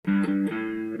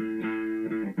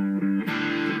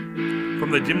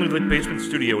From the dimly lit basement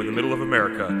studio in the middle of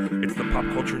America, it's the Pop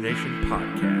Culture Nation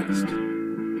podcast.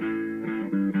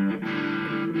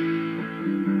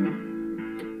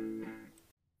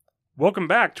 Welcome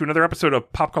back to another episode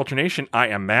of Pop Culture Nation. I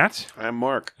am Matt. I'm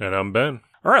Mark. And I'm Ben.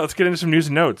 All right, let's get into some news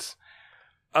and notes.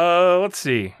 Let's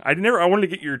see. I wanted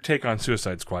to get your take on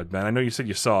Suicide Squad, Ben. I know you said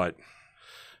you saw it.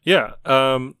 Yeah,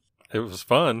 it was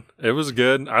fun. It was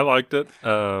good. I liked it.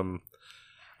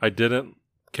 I didn't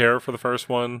care for the first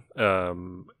one,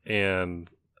 The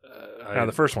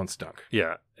first one stunk.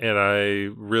 Yeah, and I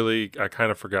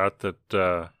kind of forgot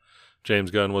that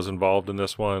James Gunn was involved in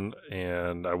this one,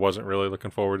 and I wasn't really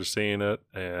looking forward to seeing it.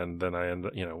 And then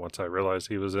once I realized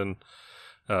he was in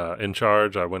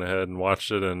charge, I went ahead and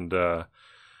watched it, and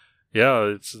there's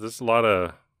a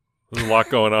lot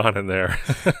going on in there.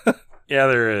 Yeah,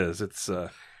 there is. It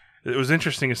was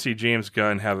interesting to see James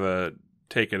Gunn have a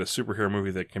take at a superhero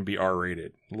movie that can be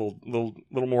R-rated, a little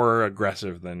more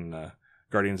aggressive than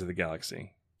Guardians of the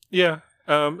Galaxy. Yeah,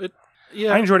 I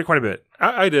enjoyed it quite a bit.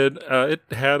 I did. It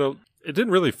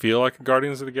didn't really feel like a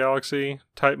Guardians of the Galaxy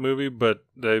type movie, but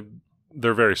they're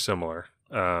very similar.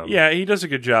 He does a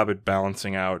good job at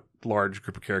balancing out large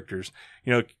group of characters.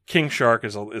 King Shark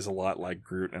is a lot like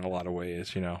Groot in a lot of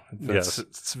ways. Yes.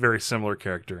 It's a very similar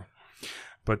character.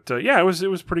 But it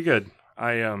was pretty good.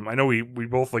 I know we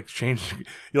both changed.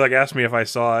 You asked me if I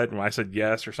saw it, and I said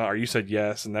yes or something, or you said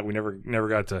yes, and that we never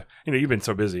got to. You've been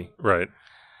so busy, right?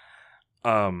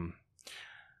 So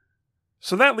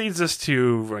that leads us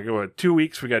to 2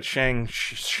 weeks. We got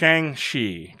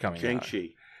Shang-Chi coming out.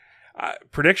 Shang-Chi.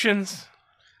 Predictions?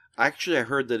 Actually,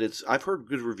 I've heard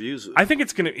good reviews. I think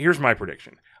it's gonna. Here's my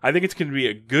prediction. I think it's gonna be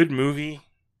a good movie.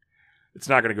 It's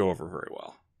not gonna go over very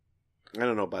well. I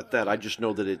don't know about that. I just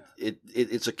know that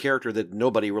it's a character that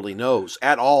nobody really knows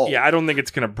at all. Yeah, I don't think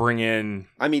it's going to bring in...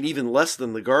 I mean, even less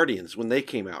than the Guardians when they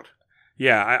came out.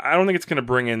 Yeah, I don't think it's going to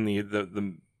bring in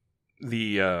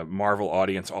the Marvel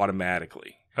audience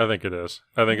automatically. I think it is.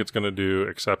 I think it's going to do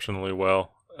exceptionally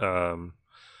well.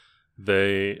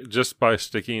 They, just by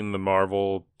sticking the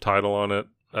Marvel title on it,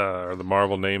 or the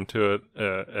Marvel name to it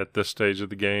at this stage of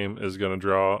the game, is going to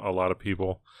draw a lot of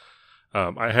people.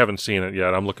 I haven't seen it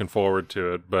yet. I'm looking forward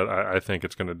to it, but I think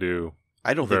it's going to do.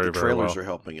 I don't very, think the trailers well. are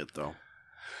helping it, though.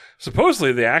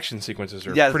 Supposedly, the action sequences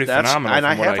are pretty phenomenal. And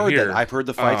I from have what heard hear. that. I've heard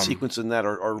the fight sequence in that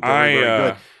are very, very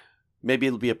good. Maybe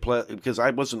it'll be because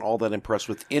I wasn't all that impressed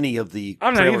with any of the.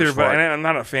 I'm not either, but I'm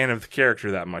not a fan of the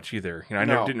character that much either. I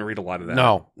didn't read a lot of that.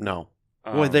 No.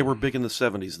 Boy, they were big in the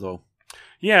 70s, though.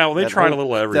 Yeah, well, they tried a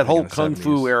little everything. That whole in the kung 70s.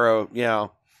 fu era, yeah.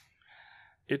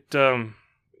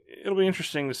 It'll be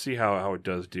interesting to see how it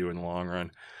does do in the long run.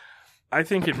 I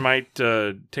think it might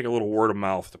take a little word of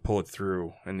mouth to pull it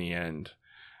through in the end.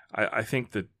 I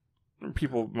think that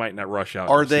people might not rush out.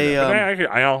 Are they?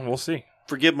 We'll see.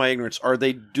 Forgive my ignorance. Are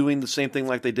they doing the same thing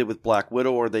like they did with Black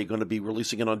Widow, or are they going to be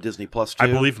releasing it on Disney Plus too?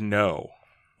 I believe no.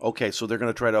 Okay, so they're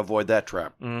going to try to avoid that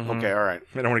trap. Mm-hmm. Okay, all right.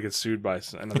 They don't want to get sued by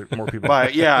more people.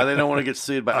 They don't want to get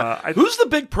sued by. Who's the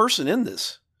big person in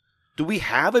this? Do we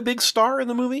have a big star in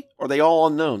the movie? Or are they all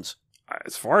unknowns?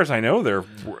 As far as I know,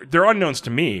 they're unknowns to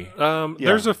me.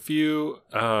 There's a few.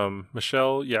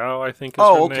 Michelle Yeoh, I think. Is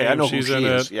her name. I know she's who she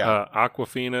in is. it. Yeah.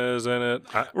 Aquafina is in it.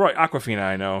 Right, Aquafina.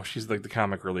 I know she's like the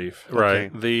comic relief. Right.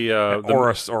 Okay.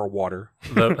 Or water.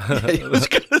 I was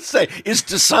gonna say, is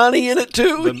Dasani in it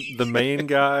too? The main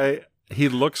guy. He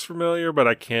looks familiar, but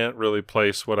I can't really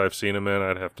place what I've seen him in.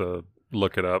 I'd have to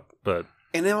look it up. But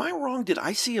and am I wrong? Did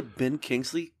I see a Ben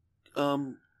Kingsley?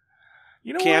 Cameo?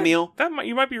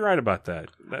 You might be right about that.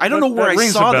 I don't know where I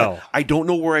saw that. I don't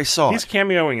know where I saw it. He's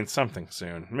cameoing in something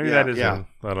soon. Maybe that is. I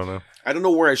don't know. I don't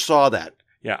know where I saw that.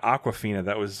 Yeah, Aquafina.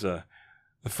 That was the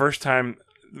first time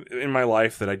in my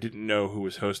life that I didn't know who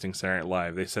was hosting Saturday Night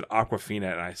Live. They said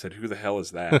Aquafina, and I said, "Who the hell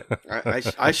is that?"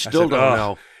 I still don't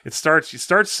know. It starts.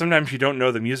 Sometimes you don't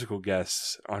know the musical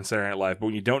guests on Saturday Night Live, but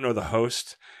when you don't know the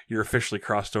host, you're officially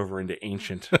crossed over into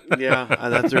ancient. Yeah,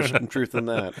 there's some truth in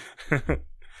that.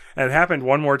 And it happened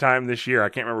one more time this year. I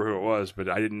can't remember who it was, but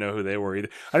I didn't know who they were either.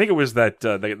 I think it was that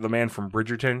the man from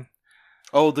Bridgerton.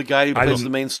 Oh, the guy who plays the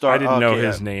main star. I didn't know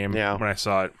his name when I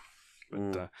saw it.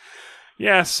 But,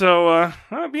 so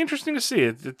it'll be interesting to see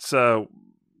it. It's 2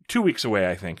 weeks away,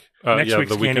 I think. Next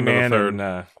week's Candyman.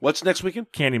 And, what's next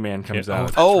weekend? Candyman comes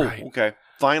out. Right. Okay.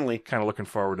 Finally. Kind of looking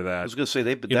forward to that. I was going to say,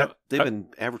 they've been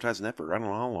advertising that for I don't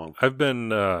know how long. I've been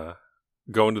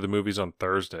going to the movies on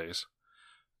Thursdays.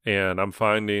 And I'm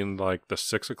finding like the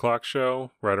 6 o'clock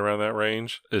show right around that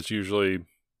range. It's usually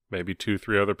maybe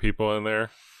 2-3 other people in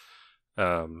there.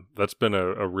 That's been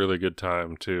a really good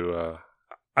time to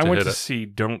I went to see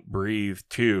Don't Breathe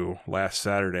 2 last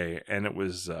Saturday, and it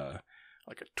was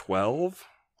like at 12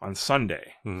 on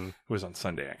Sunday. Mm-hmm. It was on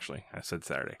Sunday, actually. I said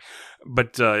Saturday.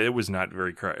 But it was not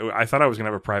very I thought I was going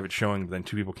to have a private showing, but then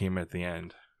 2 people came in at the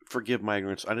end. Forgive my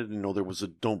ignorance. I didn't know there was a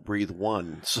Don't Breathe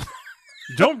 1. So.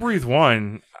 Don't Breathe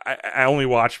 1, I only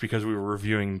watched because we were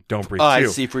reviewing Don't Breathe 2. I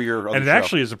see, for your other and it show.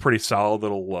 Actually is a pretty solid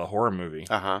little horror movie.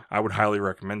 Uh-huh. I would highly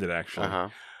recommend it, actually. Uh-huh.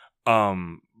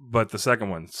 But the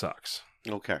second one sucks.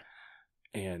 Okay.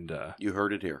 And you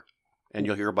heard it here. And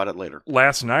you'll hear about it later.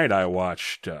 Last night I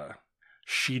watched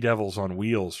She-Devils on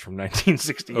Wheels from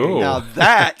 1968. Oh. Now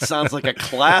that sounds like a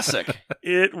classic.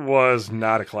 It was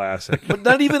not a classic. But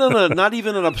not even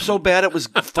in a so bad it was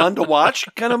fun to watch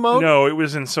kind of mode? No, it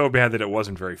was in so bad that it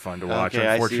wasn't very fun to watch, Okay,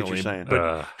 unfortunately. I see what you're saying.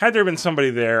 But had there been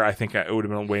somebody there, I think it would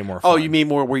have been way more fun. Oh, you mean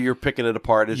more where you're picking it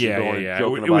apart as you're going and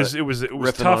joking about it? It was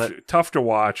riffing on tough to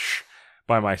watch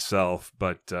by myself,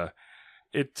 but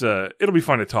it'll be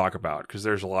fun to talk about because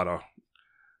there's a lot of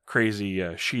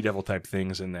crazy she-devil type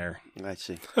things in there. I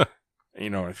see.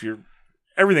 If you're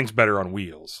everything's better on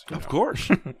wheels. Of course.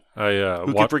 Who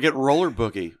Who can forget Roller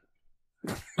Boogie?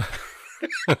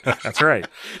 That's right.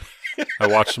 I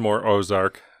watched some more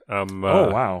Ozark. Oh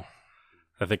wow!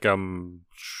 I think I'm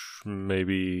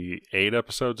maybe 8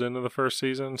 episodes into the first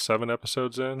season, 7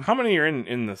 episodes in. How many are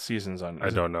in the seasons on? I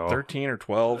don't know. 13 or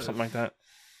 12, something like that.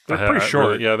 They're pretty short.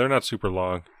 Really, yeah, they're not super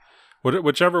long.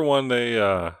 Whichever one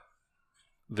the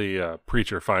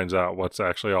preacher finds out what's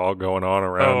actually all going on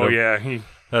around him.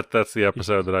 Yeah, that's the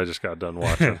episode that I just got done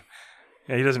watching.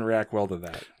 Yeah, he doesn't react well to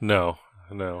that. No.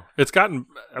 It's gotten.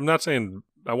 I'm not saying.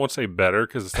 I won't say better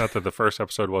because it's not that the first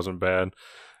episode wasn't bad,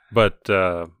 but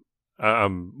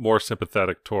I'm more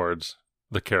sympathetic towards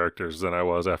the characters than I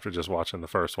was after just watching the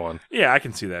first one. Yeah, I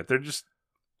can see that. They're just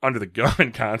under the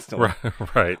gun constantly.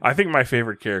 Right. I think my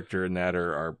favorite character in that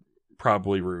are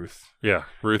probably Ruth. Yeah,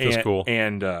 Ruth is cool.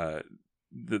 And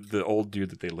the old dude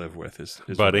that they live with is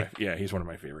Buddy. He's one of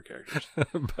my favorite characters.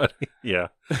 Buddy. Yeah.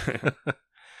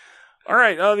 All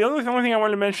right. The only thing I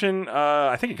wanted to mention,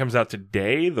 I think it comes out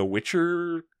today, The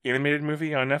Witcher animated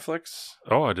movie on Netflix.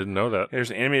 Oh, I didn't know that. There's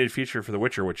an animated feature for The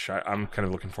Witcher, which I'm kind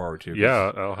of looking forward to.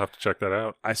 Yeah, I'll have to check that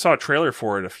out. I saw a trailer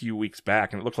for it a few weeks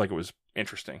back, and it looked like it was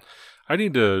interesting. I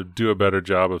need to do a better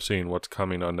job of seeing what's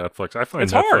coming on Netflix. I find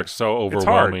It's Netflix hard. so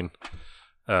overwhelming.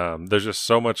 There's just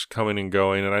so much coming and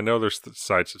going, and I know there's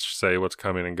sites that say what's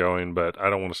coming and going, but I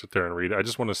don't want to sit there and read it. I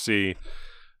just want to see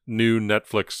new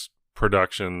Netflix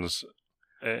productions,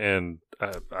 and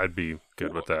I'd be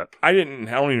good with that. I don't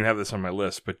even have this on my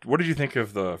list, but what did you think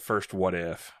of the first What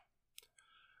If?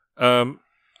 And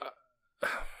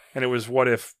it was what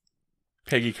if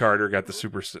Peggy Carter got the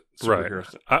superhero. Right.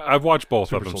 I've watched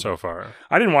both of them so far.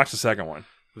 I didn't watch the second one.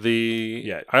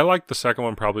 I like the second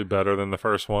one probably better than the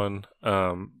first one.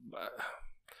 I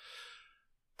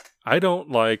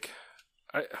don't like.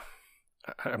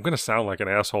 I'm going to sound like an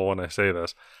asshole when I say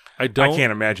this. I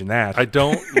can't imagine that. I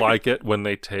don't like it when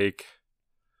they take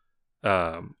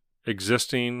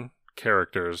existing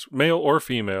characters, male or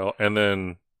female, and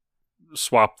then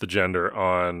swap the gender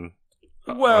on.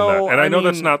 Well, on that. And I know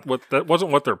that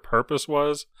wasn't what their purpose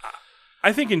was.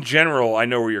 I think in general, I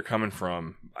know where you're coming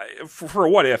from. For a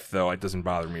What If, though, it doesn't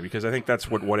bother me because I think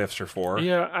that's what What Ifs are for.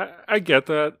 Yeah, I get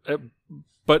that.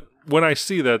 But when I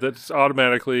see that, that's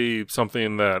automatically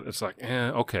something that it's like,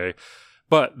 okay.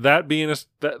 But that being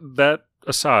that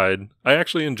aside, I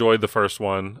actually enjoyed the first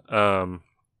one.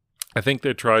 I think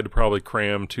they tried to probably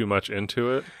cram too much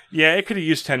into it. Yeah, it could have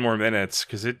used 10 more minutes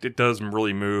because it doesn't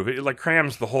really move. It like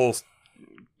crams the whole,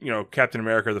 Captain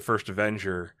America: The First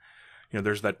Avenger.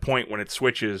 There's that point when it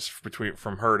switches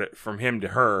from him to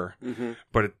her, mm-hmm.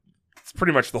 but it's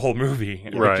pretty much the whole movie.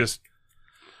 And right. It just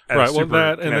right. Well,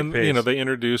 that and then pace. They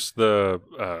introduced the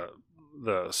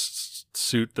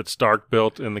suit that Stark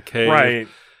built in the cave, right?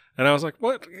 And I was like,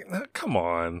 "What? Come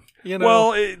on!"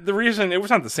 Well, the reason it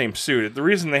was not the same suit. The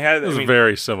reason they had it was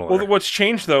very similar. Well, what's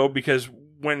changed though, because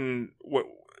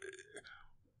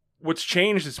what's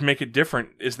changed is to make it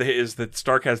different is that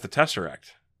Stark has the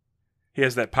Tesseract. He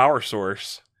has that power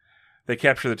source. They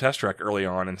capture the Tesseract early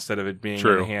on instead of it being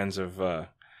in the hands of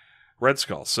Red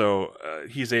Skull. So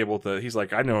he's able to. He's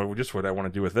like, I know just what I want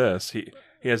to do with this. He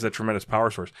has that tremendous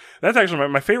power source. That's actually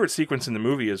my favorite sequence in the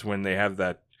movie is when they have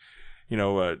that.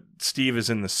 Steve is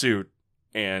in the suit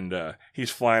and he's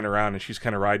flying around and she's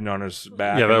kind of riding on his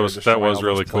back. Yeah, that was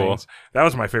really cool. That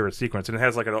was my favorite sequence, and it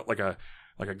has like a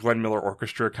Glenn Miller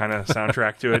orchestra kind of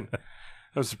soundtrack to it. That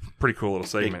was a pretty cool little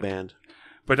segment. Big band.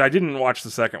 But I didn't watch the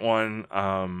second one.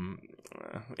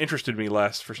 Interested me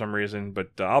less for some reason,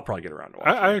 but I'll probably get around to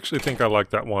watching it. I actually think I like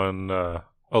that one a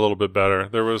little bit better.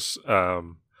 There was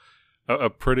a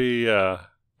pretty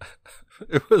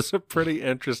It was a pretty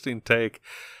interesting take.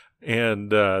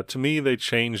 And to me, they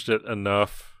changed it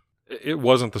enough. It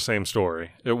wasn't the same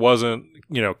story. It wasn't,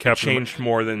 changed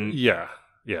more than... Yeah.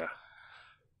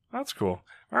 That's cool.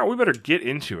 All right, we better get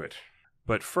into it.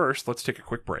 But first, let's take a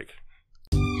quick break.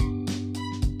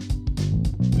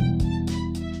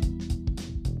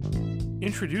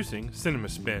 Introducing Cinema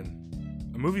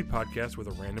Spin, a movie podcast with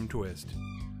a random twist.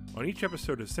 On each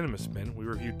episode of Cinema Spin, we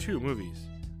review 2 movies.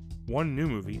 One new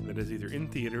movie that is either in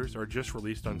theaters or just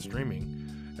released on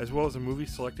streaming, as well as a movie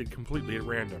selected completely at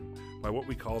random by what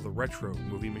we call the Retro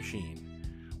Movie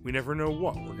Machine. We never know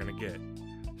what we're going to get.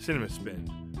 Cinema Spin,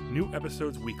 new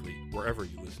episodes weekly, wherever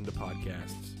you listen to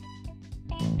podcasts.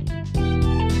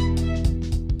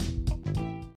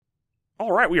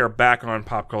 All right, we are back on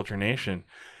Pop Culture Nation.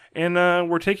 And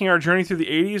we're taking our journey through the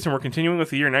 80s, and we're continuing with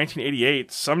the year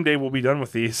 1988. Someday we'll be done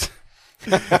with these.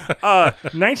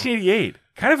 1988,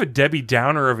 kind of a Debbie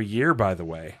Downer of a year, by the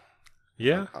way.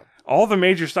 Yeah. All the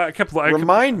major stuff.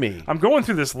 Remind me. I'm going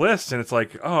through this list, and it's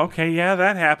like, oh, okay, yeah,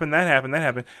 that happened.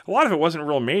 A lot of it wasn't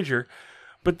real major.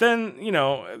 But then,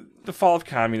 the fall of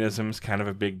communism is kind of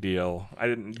a big deal. I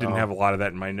didn't have a lot of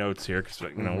that in my notes here because,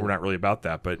 we're not really about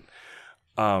that. But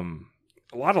a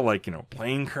lot of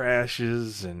plane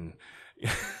crashes and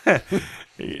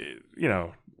Okay.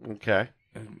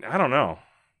 I don't know.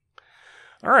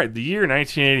 All right, the year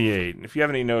 1988. If you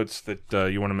have any notes that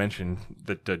you want to mention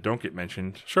that don't get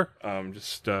mentioned, Sure.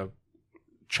 Just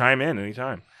chime in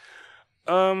anytime.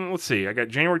 Let's see. I got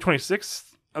January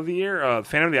 26th of the year.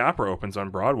 Phantom of the Opera opens on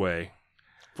Broadway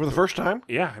for the first time.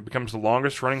 Yeah, it becomes the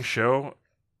longest running show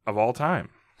of all time.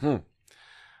 I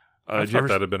thought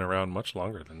that had been around much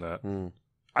longer than that.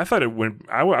 I thought it went.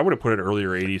 I would have put it earlier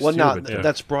 80s. Well, too, no, but,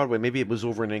 that's Broadway. Maybe it was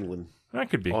over in England. That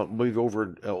could be. Maybe over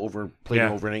in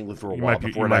England for a while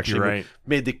before it actually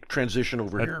made the transition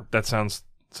over here. That sounds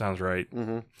right.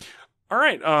 Mm-hmm. All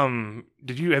right.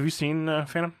 Have you seen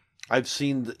Phantom? I've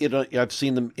seen it. I've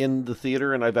seen them in the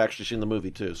theater, and I've actually seen the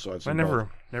movie too. So I've never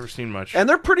seen much. And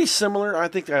they're pretty similar. I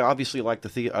think I obviously like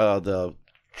the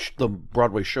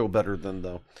Broadway show better than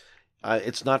the.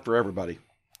 It's not for everybody.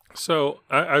 So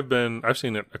I've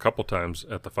seen it a couple times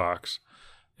at the Fox,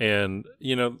 and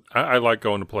I like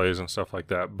going to plays and stuff like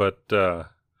that. But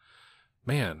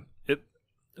man,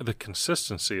 the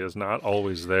consistency is not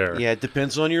always there. Yeah, it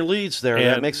depends on your leads there. And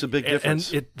that makes a big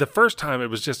difference. And the first time it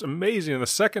was just amazing, and the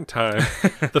second time,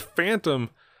 the Phantom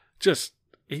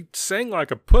he sang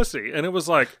like a pussy, and it was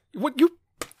like,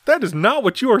 that is not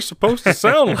what you are supposed to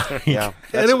sound like. Yeah,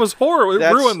 and it was horrible.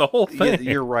 It ruined the whole thing.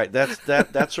 Yeah, you're right.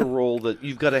 That's a role that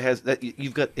you've got to have.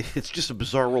 It's just a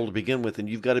bizarre role to begin with, and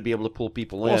you've got to be able to pull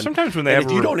people in. Well, sometimes when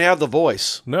if you don't have the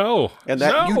voice, and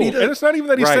it's not even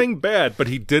that he sang bad, but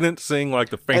he didn't sing like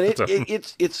the Phantom. And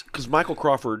it's because Michael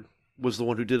Crawford was the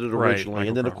one who did it originally,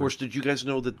 and then of course, did you guys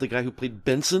know that the guy who played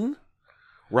Benson,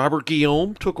 Robert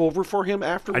Guillaume, took over for him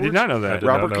afterwards? I did not know that.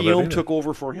 Robert Guillaume took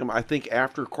over for him, I think,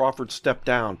 after Crawford stepped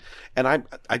down. And I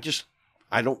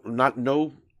don't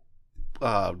know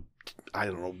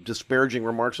disparaging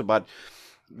remarks about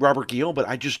Robert Guillaume, but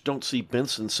I just don't see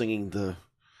Benson singing the.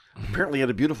 Apparently, he had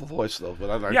a beautiful voice though. But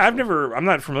I'm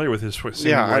not familiar with his singing voice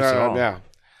at all. Yeah.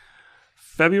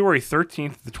 February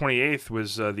 13th to the 28th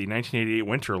was the 1988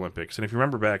 Winter Olympics, and if you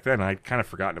remember back then, I'd kind of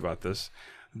forgotten about this.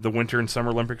 The Winter and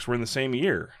Summer Olympics were in the same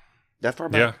year. That far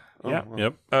back? Yeah.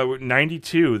 Yep.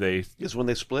 92, is when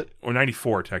they split? Or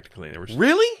 94, technically.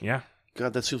 Really? Yeah.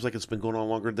 God, that seems like it's been going on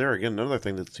longer there. Again, another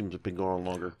thing that seems to have been going on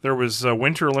longer. There was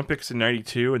Winter Olympics in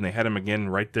 92, and they had them again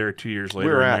right there 2 years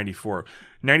later in 94.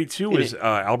 92 was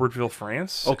Albertville,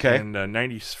 France. Okay. And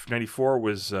 94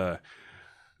 was...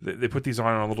 they put these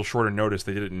on a little shorter notice.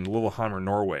 They did it in Lillehammer,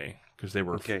 Norway, because they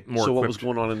were more So equipped. what was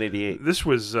going on in 88? This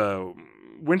was...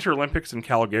 Winter Olympics in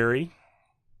Calgary,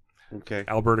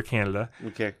 Alberta, Canada.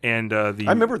 Okay, and I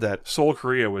remember that. Seoul,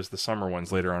 Korea was the summer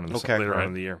ones later on in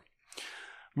the year.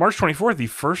 March 24th, the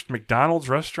first McDonald's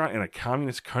restaurant in a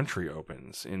communist country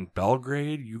opens in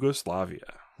Belgrade,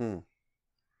 Yugoslavia.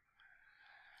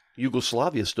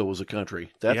 Yugoslavia still was a country.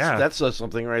 That says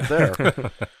something right there.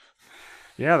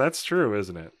 Yeah, that's true,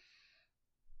 isn't it?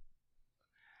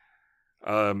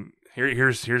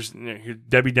 Here's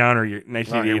Debbie Downer.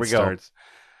 1988 starts.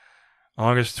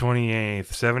 August 28th,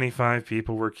 75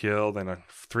 people were killed and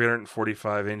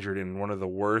 345 injured in one of the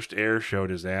worst air show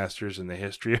disasters in the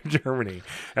history of Germany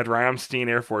at Ramstein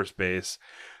Air Force Base.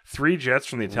 3 jets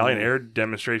from the Italian air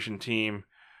demonstration team.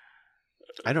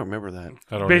 I don't remember that.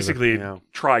 Basically,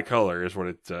 tricolor is what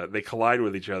it. They collide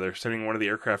with each other, sending one of the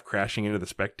aircraft crashing into the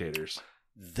spectators.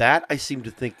 That I seem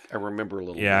to think I remember a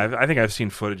little bit. Yeah, I think I've seen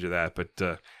footage of that, but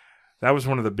that was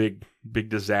one of the big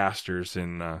disasters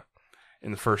in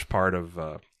in the first part of.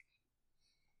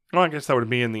 Well, I guess that would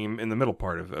be in the middle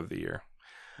part of the year.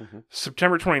 Mm-hmm.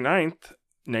 September 29th,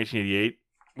 1988,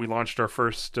 we launched our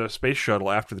first space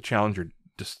shuttle after the Challenger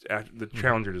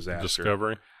Challenger disaster.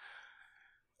 Discovery.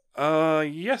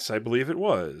 Yes, I believe it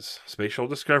was. Space Shuttle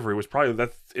Discovery was probably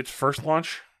its first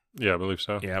launch. Yeah, I believe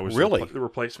so. Yeah, it was really the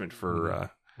replacement for.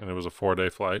 And it was a 4-day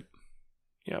flight.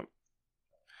 Yep.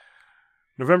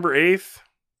 November 8th,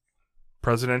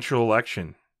 presidential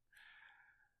election.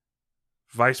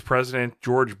 Vice President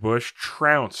George Bush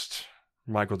trounced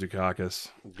Michael Dukakis.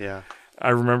 Yeah, I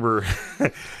remember.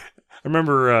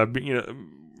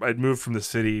 I'd moved from the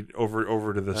city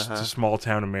over to this to small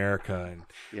town America,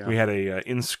 and we had a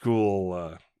in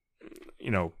school,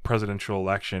 presidential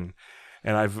election,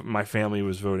 and my family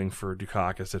was voting for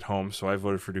Dukakis at home, so I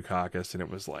voted for Dukakis, and it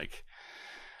was like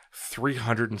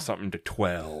 300 and something to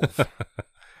 12.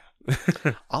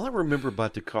 All I remember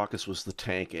about Dukakis was the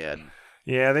tank ad.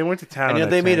 Yeah, they went to town.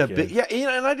 And they made a big,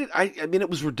 and I mean, it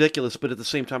was ridiculous, but at the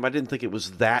same time, I didn't think it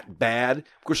was that bad.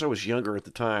 Of course, I was younger at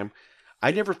the time. I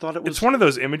never thought it was. It's one of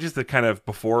those images that kind of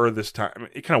before this time,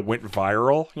 it kind of went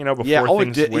viral. Before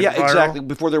things went viral. Yeah, exactly.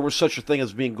 Before there was such a thing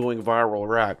as going viral,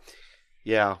 right?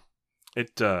 Yeah.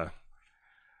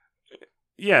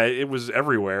 It was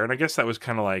everywhere, and I guess that was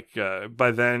kind of like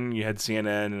by then you had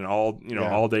CNN and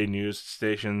all day news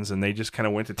stations, and they just kind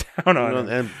of went to town on it.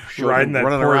 And running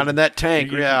around in that tank.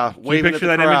 Can waving you picture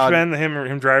that crowd. image, Ben?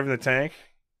 Him driving the tank.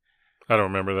 I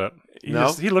don't remember that.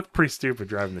 He looked pretty stupid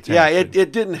driving the tank. Yeah, it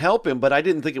didn't help him, but I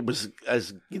didn't think it was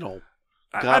as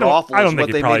god awful. I don't think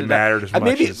it probably mattered as much.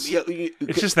 Maybe it's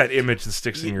just that image that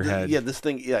sticks in your head. Yeah, this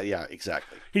thing. Yeah,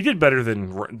 exactly. He did better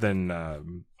than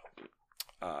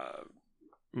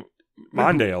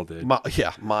Mondale did.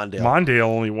 Mondale. Mondale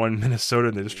only won Minnesota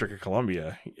and the District of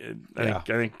Columbia. I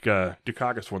think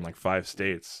Dukakis won like 5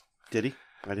 states. Did he?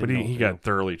 But he got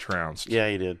thoroughly trounced. Yeah,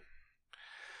 he did.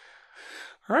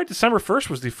 All right, December 1st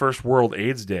was the first World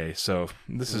AIDS Day. So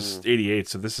this is 88.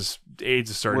 So this is AIDS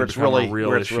is starting to become a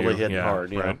real issue. Really hitting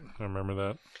hard. Yeah, right. I remember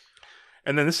that.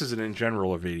 And then this is in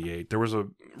general of 88. There was a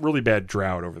really bad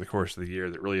drought over the course of the year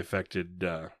that really affected.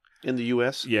 In the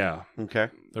U.S.? Yeah. Okay.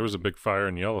 There was a big fire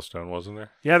in Yellowstone, wasn't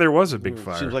there? Yeah, there was a big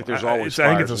fire. Seems like there's always I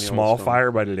think it's fires a in small Yellowstone.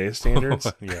 fire by today's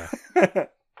standards. Yeah.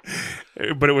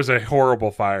 But it was a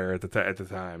horrible fire at the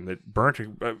time that burnt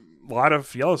a lot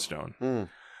of Yellowstone. Mm.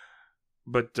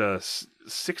 But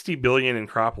 $60 billion in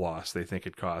crop loss they think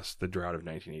it cost the drought of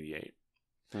 1988.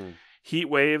 Mm. Heat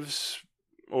waves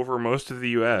over most of the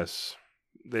U.S.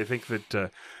 They think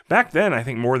that back then, I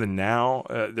think more than now,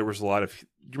 there was a lot of.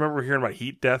 Do you remember hearing about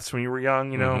heat deaths when you were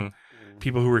young?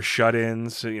 People who were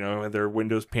shut-ins, had their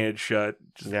windows painted shut.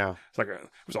 It's like it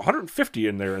was 150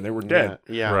 in there, and they were dead.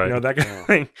 Yeah. Right. That kind of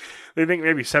thing. They think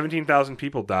maybe 17,000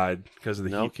 people died because of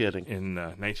the heat. Kidding. In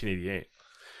 1988.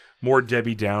 More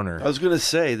Debbie Downer. I was going to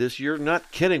say this. You're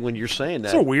not kidding when you're saying that.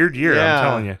 It's a weird year. Yeah. I'm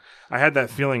telling you. I had that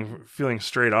feeling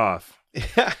straight off.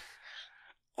 Yeah.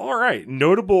 All right,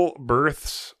 notable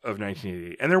births of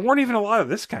 1988, and there weren't even a lot of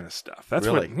this kind of stuff. That's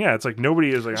really? It's like nobody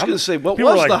is like. I was going to say, what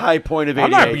was the high point of 88?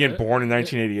 I'm not being born in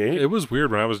 1988. It was weird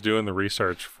when I was doing the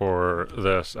research for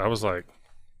this. I was like,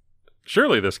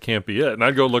 surely this can't be it, and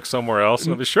I'd go look somewhere else,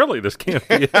 and I'd be, surely this can't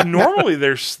be it. Normally,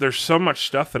 there's so much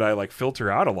stuff that I like filter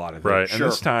out a lot of it, right? And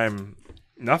this time,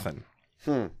 nothing.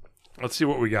 Let's see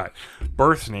what we got.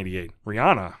 Births in 88.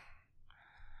 Rihanna,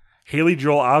 Haley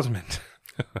Joel Osment.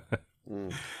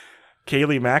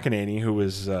 Kayleigh McEnany, who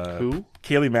was who?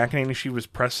 Kayleigh McEnany, she was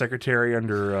press secretary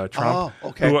under Trump. Oh,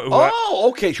 okay.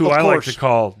 Okay. Who I like to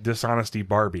call Dishonesty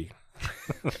Barbie.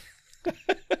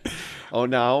 Oh,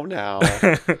 no.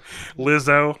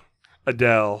 Lizzo,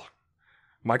 Adele,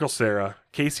 Michael Cera,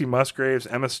 Casey Musgraves,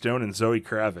 Emma Stone, and Zoe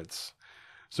Kravitz.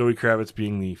 Zoe Kravitz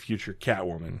being the future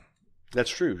Catwoman.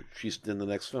 That's true. She's in the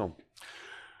next film.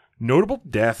 Notable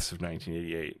deaths of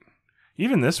 1988.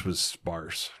 Even this was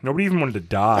sparse. Nobody even wanted to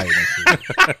die.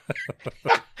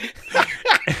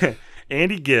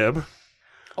 Andy Gibb.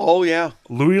 Oh, yeah.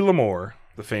 Louis L'Amour,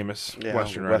 the famous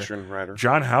Western writer.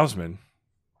 John Houseman.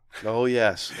 Oh,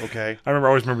 yes. Okay. I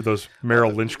always remember those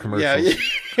Merrill Lynch commercials.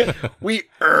 Yeah. We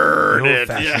earned it.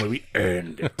 Yeah. We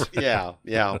earned it.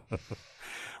 Yeah.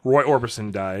 Roy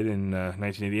Orbison died in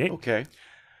 1988. Okay.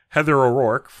 Heather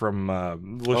O'Rourke from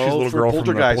she's a little girl from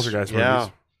the Poltergeist movies.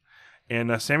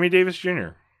 And Sammy Davis Jr.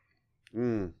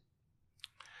 Mm.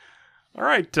 All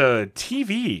right,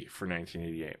 TV for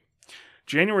 1988.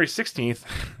 January 16th,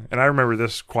 and I remember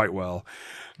this quite well,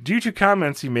 due to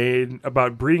comments he made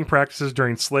about breeding practices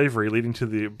during slavery leading to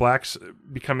the blacks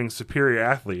becoming superior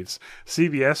athletes,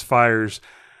 CBS fires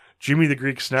Jimmy the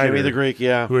Greek Snyder. Jimmy the Greek,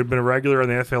 yeah. Who had been a regular on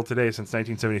the NFL Today since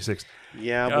 1976.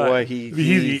 Yeah, boy,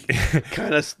 he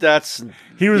kind of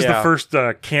he was the first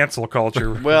cancel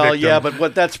culture. Well, victim. yeah,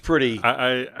 but that's pretty.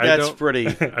 That's pretty.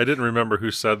 I didn't remember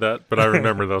who said that, but I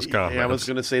remember those comments. Yeah, I was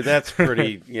going to say that's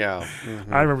pretty. Yeah,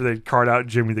 I remember they'd card out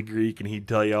Jimmy the Greek, and he'd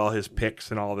tell you all his picks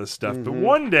and all this stuff. But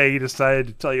one day he decided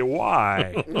to tell you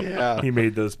why he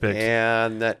made those picks,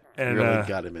 and that really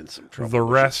got him in some trouble. The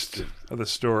rest of the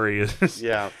story is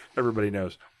everybody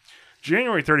knows.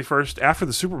 January 31st, after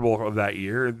the Super Bowl of that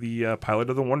year, the pilot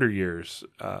of the Wonder Years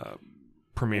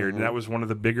premiered. And that was one of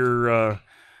the bigger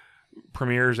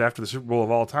premieres after the Super Bowl of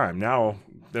all time. Now,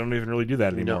 they don't even really do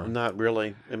that anymore. No, not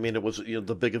really. I mean, it was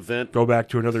the big event. Go back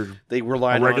to another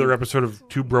regular episode of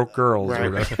Two Broke Girls.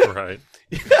 Right. Right.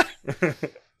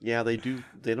 Yeah, they do.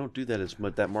 They don't do that as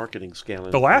much, that marketing scale.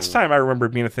 The last time I remember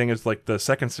it being a thing is like the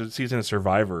second season of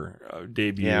Survivor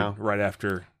debuted right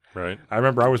after. Right. I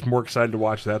remember I was more excited to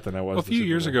watch that than I was. Well, a few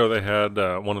years ago, they had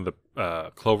one of the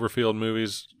Cloverfield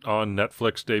movies on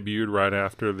Netflix debuted right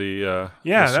after the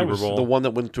Super Bowl. The one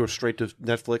that went straight to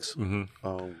Netflix.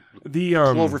 Mm-hmm. The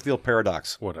Cloverfield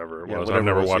Paradox. Whatever it was. I've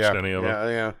never watched any of them.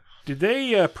 Yeah. Did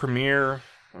they premiere?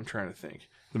 I'm trying to think.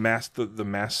 The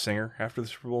Masked Singer after the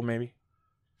Super Bowl, maybe.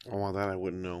 Oh, well, that I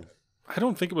wouldn't know. I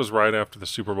don't think it was right after the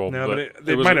Super Bowl. No, but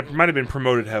it might have been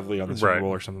promoted heavily on the Super Bowl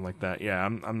or something like that. Yeah,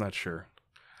 I'm not sure.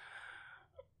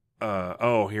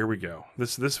 Here we go.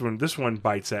 This one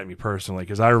bites at me personally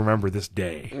because I remember this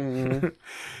day. Mm-hmm.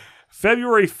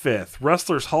 February 5th,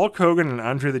 wrestlers Hulk Hogan and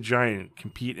Andre the Giant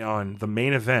compete on the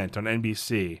Main Event on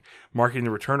NBC, marking the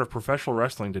return of professional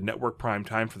wrestling to network prime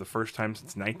time for the first time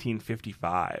since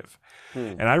 1955.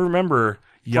 And I remember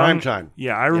young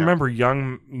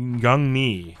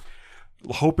me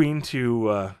hoping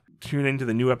to tune into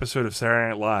the new episode of Saturday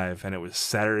Night Live, and it was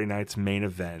Saturday night's Main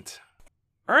Event.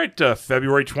 All right,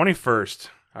 February 21st.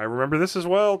 I remember this as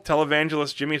well.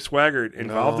 Televangelist Jimmy Swaggart,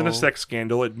 involved in a sex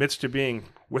scandal, admits to being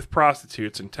with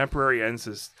prostitutes and temporarily ends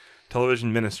his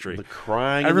television ministry. The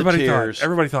crying and the tears.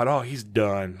 Everybody thought, oh, he's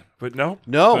done. But no.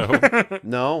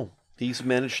 No. He's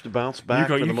managed to bounce back.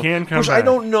 You can come back. I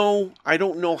don't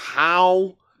know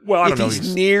how. Well, I don't know.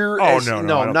 He's near. Oh, as,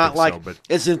 no, not like so, but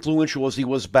as influential as he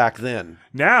was back then.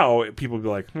 Now people would be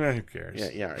like, who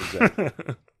cares? Yeah, exactly.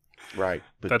 Right,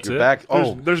 but that's you're it. Back.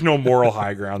 There's no moral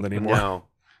high ground anymore. No,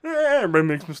 everybody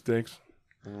makes mistakes.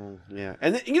 Yeah,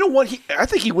 and then, you know what? I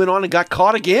think he went on and got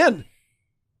caught again.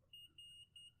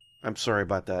 I'm sorry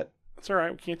about that. That's all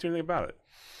right. We can't do anything about it.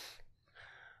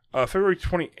 February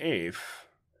 28th.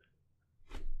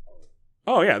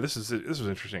 Oh yeah, this was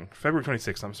interesting. February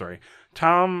 26th. I'm sorry.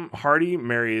 Tom Hardy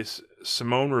marries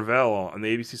Simone Ravel on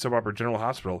the ABC soap opera General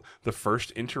Hospital, the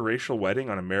first interracial wedding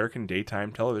on American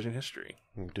daytime television history.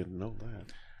 I didn't know that.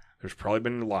 There's probably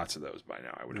been lots of those by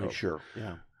now, I would hope. Sure,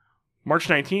 yeah. March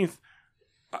 19th,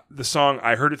 the song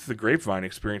I Heard It Through the Grapevine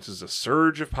experiences a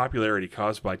surge of popularity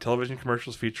caused by television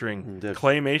commercials featuring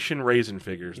claymation raisin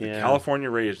figures. The California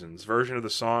Raisins version of the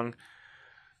song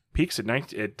peaks at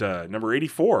number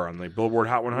 84 on the Billboard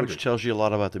Hot 100. Which tells you a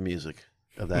lot about the music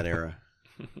of that era.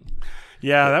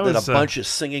 Yeah, that was a bunch of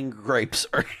singing grapes,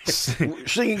 or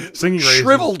singing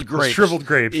shriveled grapes. Shriveled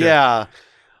grapes. Yeah.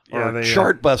 Or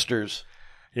Chartbusters.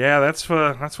 Yeah, that's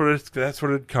what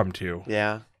it'd come to.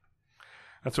 Yeah.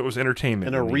 That's what was entertainment.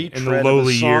 And a retread in the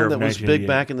lowly of a song year that of was big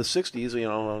back in the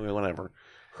 60s, whatever.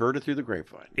 Heard It Through the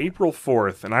Grapevine. April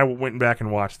 4th, and I went back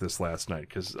and watched this last night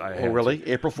because I had really?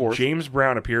 April 4th? James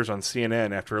Brown appears on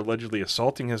CNN after allegedly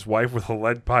assaulting his wife with a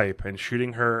lead pipe and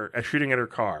shooting at her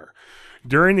car.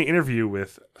 During the interview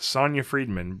with Sonia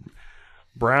Friedman,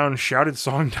 Brown shouted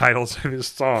song titles of his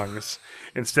songs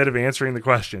instead of answering the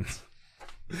questions.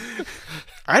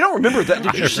 I don't remember that.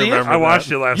 Did you see it? I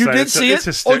watched it last night. You did see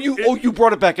it? You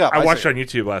brought it back up. I watched it on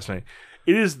YouTube last night.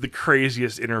 It is the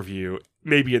craziest interview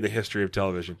maybe in the history of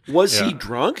television. Was he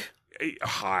drunk?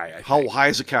 High. How high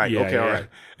is a kite? Yeah, okay, all right.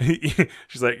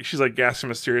 she's like asking a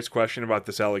mysterious question about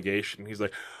this allegation. He's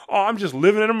like, "Oh, I'm just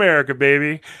living in America,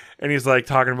 baby," and he's like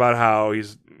talking about how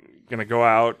he's gonna go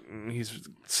out and he's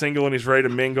single and he's ready to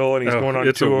mingle and he's going on tour.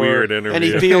 It's a weird interview, and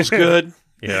he feels good.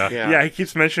 Yeah. He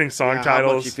keeps mentioning song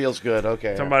titles. How much he feels good.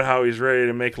 Okay, talking about how he's ready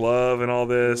to make love and all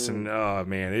this, and oh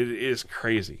man, it is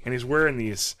crazy. And he's wearing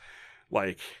these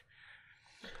like.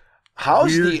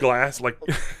 How's weird glass? Like,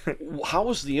 how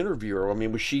was the interviewer? I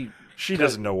mean, was she? She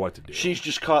doesn't know what to do. She's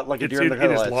just caught like a deer in the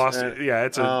headlights. It is lost.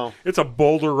 Yeah, it's a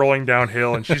boulder rolling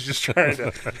downhill, and she's just trying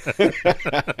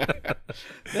to.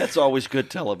 That's always good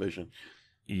television.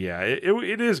 Yeah,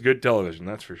 it is good television.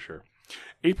 That's for sure.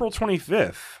 April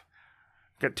 25th.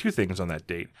 Got two things on that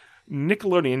date.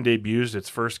 Nickelodeon debuts its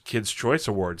first Kids' Choice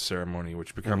Awards ceremony,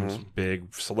 which becomes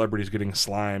big. Celebrities getting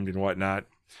slimed and whatnot.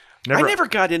 I never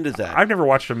got into that. I've never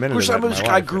watched a minute of that in my life.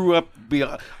 I grew up.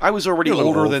 I was already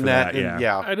older than that.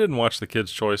 Yeah. I didn't watch the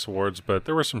Kids' Choice Awards, but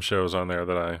there were some shows on there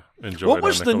that I enjoyed. What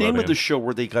was the name of the show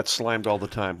where they got slimed all the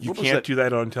time? You Can't Do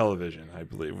That on Television, I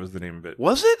believe was the name of it.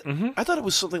 Was it? Mm-hmm. I thought it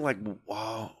was something like,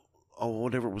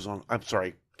 whatever it was on. I'm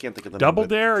sorry. Can't think of the Double name.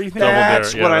 Dare? Are you thinking?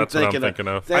 That's Dare. what Yeah, I'm thinking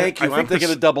of. Thank you. I'm thinking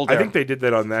of Double Dare. I think they did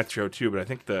that on that show too, but I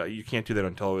think the You Can't Do That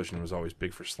on Television was always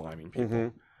big for sliming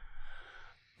people.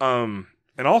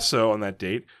 And also on that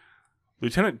date,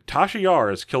 Lieutenant Tasha Yar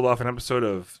is killed off an episode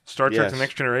of Star Trek The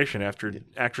Next Generation after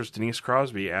actress Denise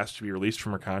Crosby asked to be released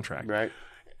from her contract. Right.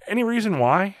 Any reason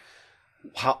why?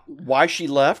 Why she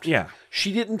left? Yeah.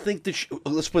 She didn't think that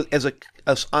let's put as a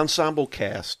ensemble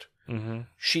cast.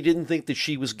 She didn't think that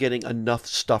she was getting enough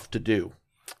stuff to do.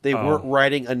 They weren't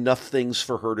writing enough things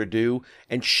for her to do,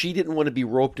 and she didn't want to be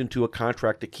roped into a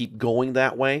contract to keep going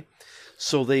that way.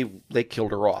 So they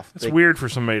killed her off. It's weird for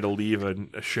somebody to leave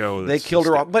a show. They killed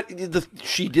her off, but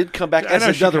she did come back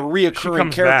as another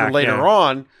reoccurring character later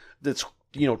on. That's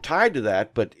tied to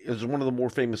that, but it was one of the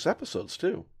more famous episodes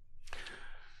too.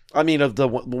 I mean, of the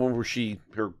one where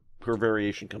her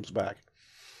variation comes back.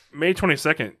 May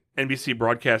 22nd, NBC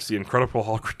broadcast The Incredible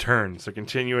Hulk Returns, a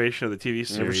continuation of the TV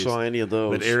series. Never saw any of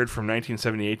those. That aired from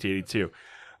 1978 to 82.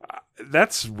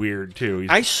 That's weird too.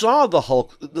 I saw the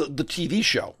Hulk, the TV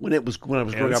show when I was growing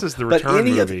up. This is the Return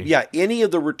movie. Any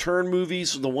of the Return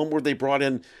movies, the one where they brought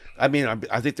in. I mean,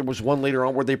 I think there was one later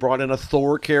on where they brought in a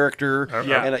Thor character. Do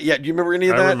you remember any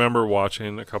of that? I remember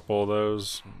watching a couple of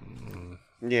those.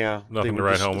 Yeah, nothing to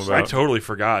write home about. I totally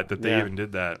forgot that they even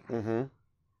did that.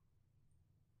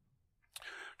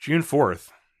 June 4th.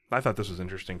 I thought this was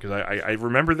interesting because I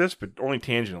remember this, but only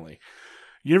tangentially.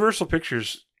 Universal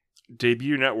Pictures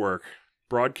debut network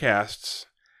broadcasts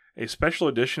a special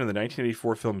edition of the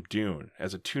 1984 film Dune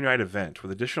as a 2-night event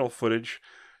with additional footage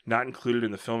not included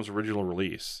in the film's original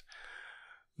release.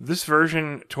 This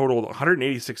version totaled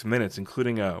 186 minutes,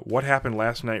 including a What Happened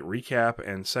Last Night recap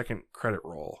and second credit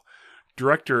roll.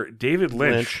 Director David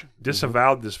Lynch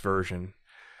disavowed this version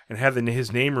and had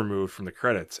his name removed from the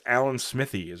credits. Alan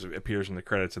Smithy appears in the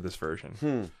credits of this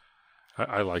version.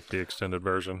 I like the extended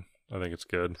version. I think it's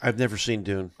good. I've never seen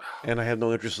Dune, and I have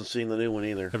no interest in seeing the new one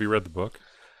either. Have you read the book?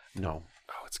 No.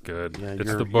 Oh, it's good. Yeah,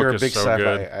 the book you're a is big so sci-fi.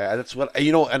 good. That's what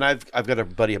and I've got a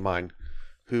buddy of mine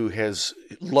who has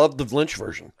loved the Lynch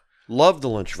version,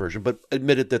 but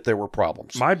admitted that there were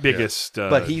problems. My biggest,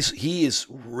 but he is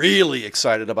really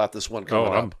excited about this one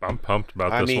coming up. I'm pumped about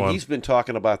this one. I mean, he's been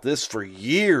talking about this for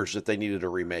years that they needed to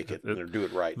remake it and do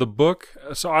it right. The book.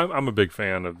 So I'm a big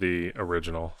fan of the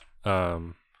original.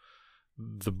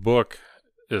 The book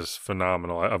is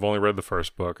phenomenal. I've only read the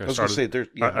first book. I started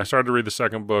to read the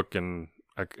second book, and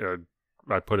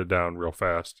I put it down real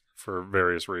fast for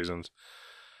various reasons.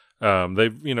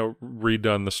 They've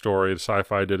redone the story.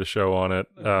 Sci-Fi did a show on it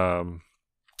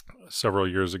several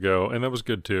years ago, and that was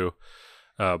good too.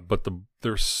 But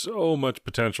there's so much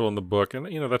potential in the book, and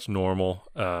that's normal.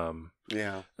 When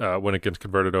it gets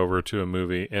converted over to a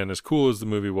movie, and as cool as the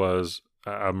movie was,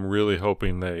 I'm really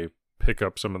hoping they pick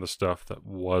up some of the stuff that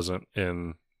wasn't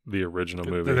in the original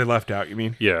movie. That they left out, you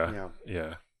mean? Yeah.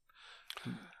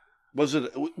 Was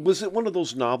it one of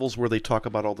those novels where they talk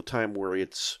about all the time where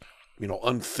it's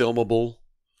unfilmable?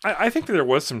 I think that there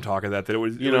was some talk of that it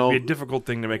would be a difficult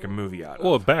thing to make a movie out of.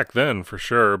 Well, back then for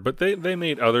sure, but they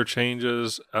made other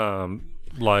changes,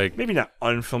 like maybe not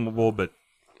unfilmable, but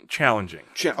challenging.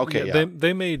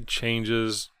 They made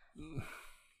changes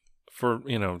for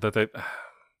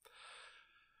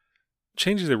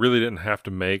changes they really didn't have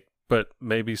to make, but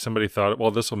maybe somebody thought,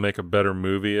 well, this will make a better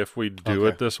movie if we do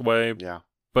it this way. Yeah,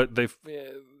 but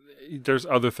there's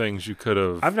other things you could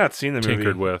have. I've not seen the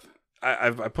tinkered movie. With.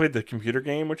 I played the computer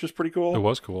game, which was pretty cool. It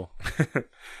was cool.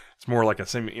 It's more like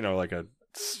like a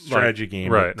strategy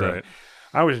game. Right, but, right.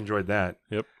 I always enjoyed that.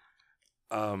 Yep.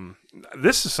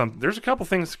 This is there's a couple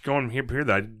things going here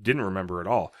that I didn't remember at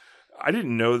all. I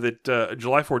didn't know that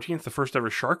July 14th, the first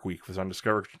ever Shark Week, was on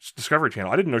Discovery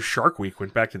Channel. I didn't know Shark Week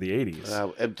went back to the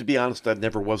 80s. To be honest, I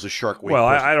never was a Shark Week. Well,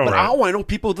 I don't. But I know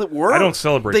people that were. I don't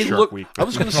celebrate Shark Week. I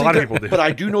was going to say a lot of people do, but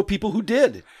I do know people who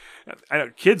did. I know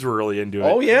kids were really into it.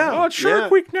 Oh yeah. Oh, it's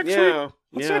Shark Week next week.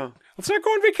 Let's not go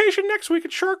on vacation next week.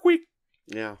 It's Shark Week.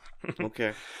 Yeah.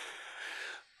 Okay.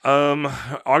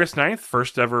 August 9th,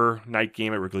 first ever night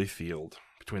game at Wrigley Field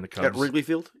between the Cubs. At Wrigley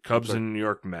Field? Cubs and New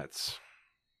York Mets.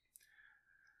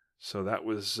 So that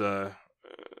was, I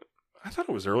thought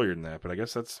it was earlier than that, but I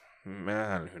guess that's, who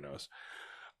knows.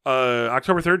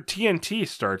 October 3rd, TNT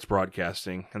starts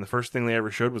broadcasting, and the first thing they ever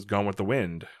showed was Gone with the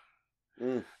Wind.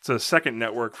 It's a second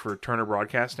network for Turner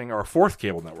Broadcasting, or a fourth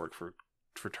cable network for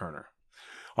Turner.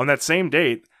 On that same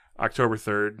date, October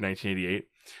 3rd, 1988,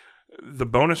 the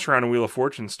bonus round of Wheel of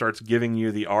Fortune starts giving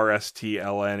you the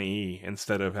RSTLNE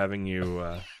instead of having you...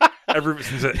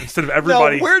 instead of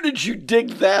everybody... Now, where did you dig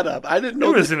that up? I didn't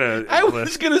know. It was in a I list.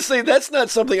 was going to say, that's not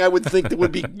something I would think that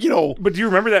would be, But do you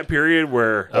remember that period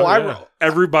where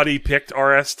everybody picked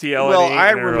RSTLNE? Well,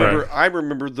 I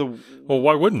remember the... Well,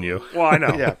 why wouldn't you? Well, I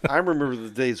know. Yeah, I remember the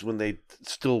days when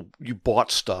you bought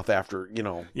stuff after,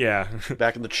 Yeah.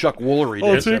 back in the Chuck Woolery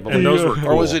days, I believe. And those were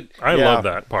cool. Or was it? I love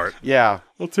that part. Yeah.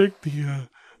 I'll take the...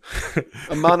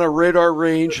 I'm on a radar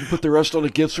range and put the rest on a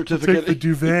gift certificate. Take the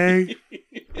duvet.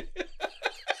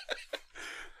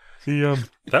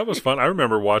 That was fun. I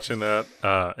remember watching that,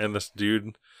 and this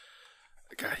dude,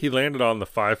 God, he landed on the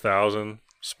 5,000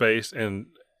 space, and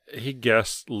he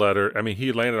guessed letter. I mean,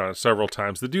 he landed on it several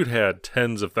times. The dude had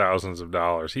tens of thousands of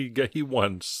dollars. He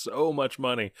won so much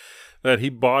money that he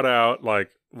bought out like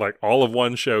all of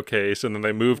one showcase, and then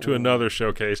they moved to another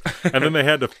showcase, and then they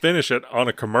had to finish it on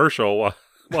a commercial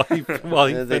while he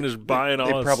finished buying all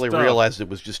his stuff. They probably realized it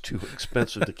was just too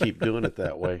expensive to keep doing it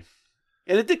that way.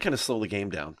 And it did kind of slow the game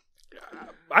down.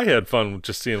 I had fun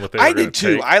just seeing what they were I did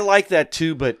too. take. I like that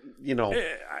too, but,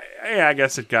 I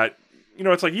guess it got...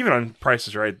 it's like even on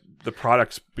Prices Right, the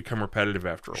products become repetitive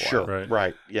after a while. Sure,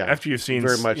 right, yeah. After you've seen,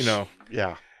 very much,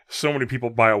 yeah, so many people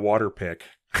buy a water pick.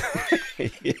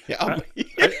 I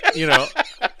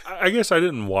guess I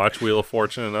didn't watch Wheel of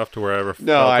Fortune enough to where I ever felt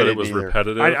that it was either.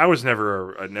 repetitive. I was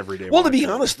never an everyday Well, to watcher. be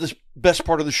honest, the best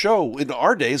part of the show in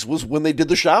our days was when they did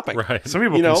the shopping. Right. Some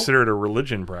people consider it a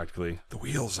religion, practically. The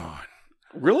wheel's on.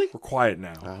 Really? We're quiet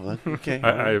now. Oh, okay.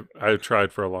 I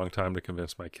tried for a long time to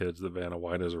convince my kids that Vanna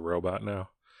White is a robot now.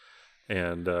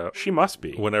 And she must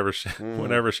be. Whenever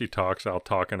she talks, I'll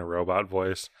talk in a robot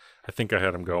voice. I think I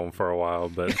had them going for a while,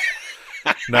 but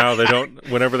now they don't.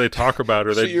 Whenever they talk about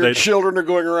her, your children are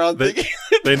going around thinking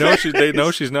they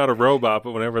know she's not a robot.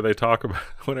 But whenever they talk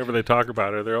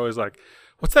about her, they're always like,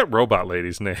 "What's that robot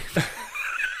lady's name?"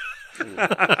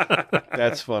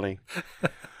 That's funny.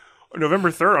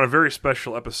 November 3rd, on a very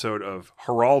special episode of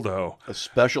Geraldo. A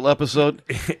special episode?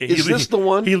 Is this the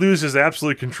one? He loses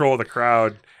absolute control of the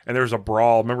crowd, and there's a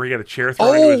brawl. Remember, he got a chair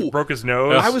thrown into broke his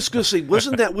nose? I was going to say,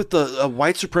 wasn't that with the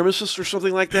white supremacists or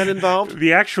something like that involved?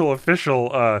 The actual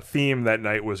official theme that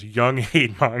night was young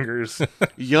hate mongers.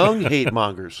 Young hate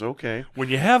mongers, okay. When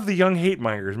you have the young hate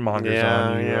mongers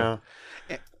on. Yeah.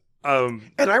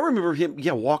 And I remember him,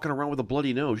 walking around with a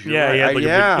bloody nose. You're right.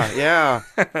 Yeah.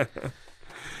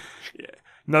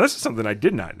 Now, this is something I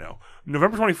did not know.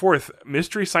 November 24th,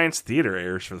 Mystery Science Theater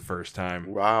airs for the first time.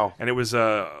 Wow. And it was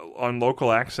on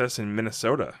local access in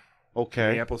Minnesota. Okay.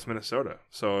 Minneapolis, Minnesota.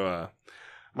 So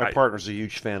my partner's a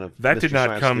huge fan of that. Mystery Did not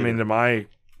Science come Theater. into my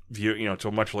view,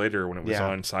 until much later when it was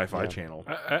on Sci-Fi Channel.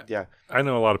 I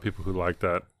know a lot of people who like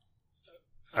that.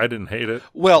 I didn't hate it,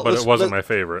 but it wasn't my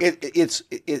favorite. It's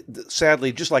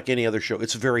sadly, just like any other show,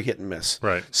 it's very hit and miss.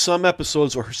 Right. Some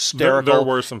episodes are hysterical. There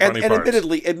were some funny parts.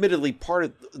 Admittedly, part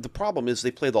of the problem is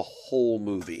they play the whole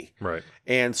movie. Right.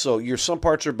 And so some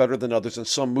parts are better than others, and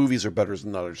some movies are better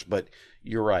than others. But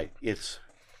you're right. It's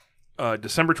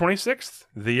December 26th,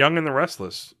 The Young and the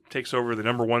Restless takes over the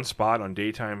number one spot on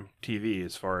daytime TV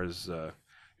as far as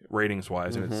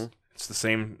ratings-wise, and it's the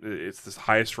same. It's the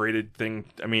highest rated thing.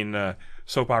 I mean,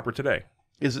 soap opera today.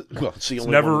 Is it? Well, it's the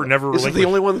only never one. never. Is it the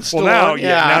only one that's still now, on?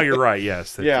 now you're right.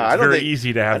 Yes. It's very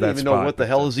easy to have that. I don't even know what the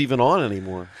hell is even on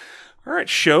anymore. All right,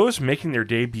 shows making their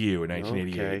debut in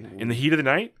 1988. Okay. In the Heat of the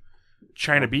Night,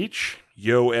 China Beach,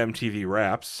 Yo MTV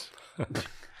Raps,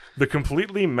 The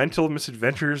Completely Mental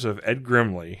Misadventures of Ed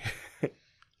Grimley.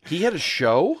 He had a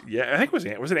show? Yeah, I think was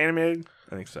it animated?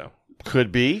 I think so.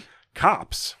 Could be.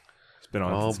 Cops. It's been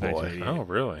on since 1988. Oh,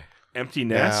 really? Empty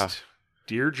Nest,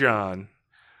 Dear John,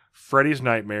 Freddy's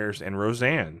Nightmares, and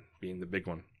Roseanne being the big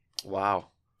one. Wow.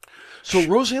 So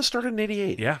Roseanne started in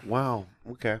 88? Yeah. Wow.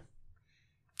 Okay.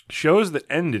 Shows that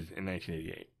ended in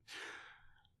 1988.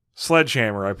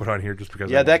 Sledgehammer I put on here just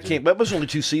because that was only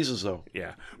 2 seasons though.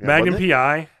 Yeah. Magnum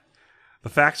P.I., The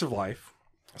Facts of Life,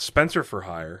 Spencer for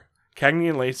Hire, Cagney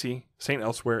and Lacey, St.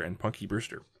 Elsewhere, and Punky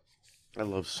Brewster. I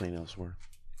love St. Elsewhere.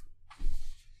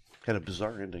 Had a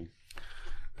bizarre ending.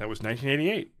 That was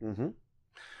 1988. Mm-hmm.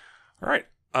 All right.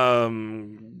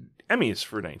 Emmys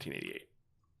for 1988.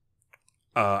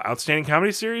 Outstanding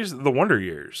Comedy Series, The Wonder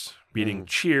Years, beating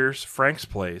Cheers, Frank's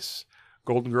Place,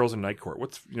 Golden Girls, and Night Court.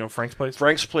 What's Frank's Place?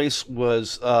 Frank's Place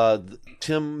was not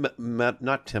Tim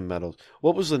Meadows.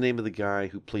 What was the name of the guy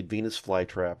who played Venus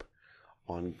Flytrap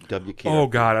on WKRP. Oh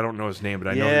God, I don't know his name, but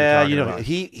I know who you're Yeah, talking you know, about.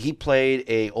 he played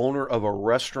a owner of a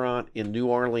restaurant in New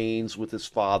Orleans with his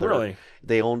father. Really?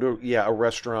 They owned a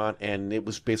restaurant, and it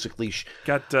was basically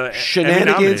Got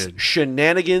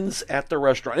shenanigans at the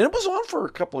restaurant, and it was on for a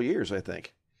couple of years, I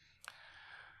think.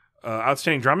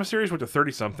 Outstanding drama series went to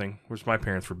 30-something, which my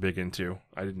parents were big into.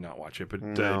 I did not watch it, but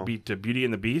No. beat Beauty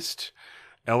and the Beast,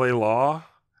 L.A. Law,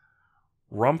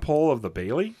 Rumpole of the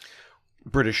Bailey.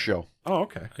 British show. Oh,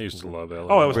 okay. I used to love that.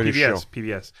 Oh, it was British PBS. show.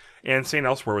 PBS. And St.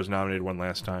 Elsewhere was nominated one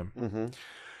last time. Mm-hmm.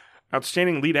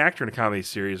 Outstanding lead actor in a comedy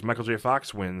series, Michael J.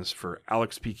 Fox wins for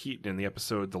Alex P. Keaton in the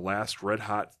episode "The Last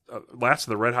of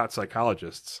the Red Hot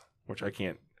Psychologists," which I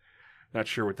can't, not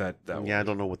sure what that was. Yeah, I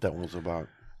don't know what that one was about.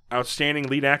 Outstanding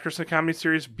lead actress in a comedy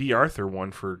series, B. Arthur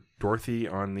won for Dorothy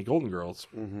on The Golden Girls.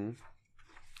 Mm-hmm.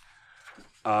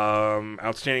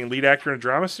 Outstanding lead actor in a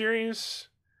drama series,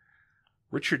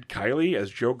 Richard Kiley as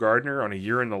Joe Gardner on A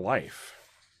Year in the Life.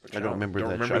 I don't remember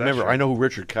that show. that show. I know who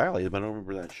Richard Kiley is, but I don't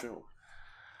remember that show.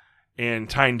 And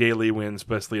Tyne Daly wins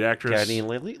Best Lead Actress Cagney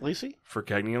and Lacey? for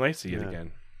Cagney and Lacey yet Yeah.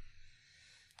 again.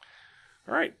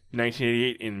 All right,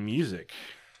 1988 in music.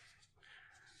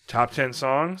 Top 10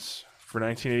 songs for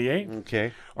 1988.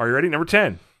 Okay. Are you ready? Number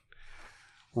 10,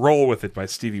 Roll With It by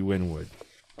Stevie Winwood.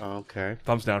 Okay.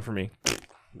 Thumbs down for me.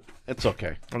 It's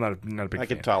okay. I'm not a big I fan.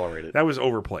 can tolerate it. That was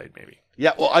overplayed, maybe.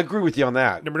 Yeah, well, I agree with you on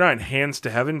that. Number 9, Hands to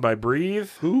Heaven by Breathe.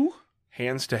 Who?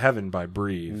 Hands to Heaven by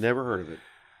Breathe. Never heard of it.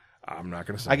 I'm not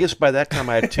going to say. I guess by that time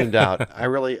I had tuned out.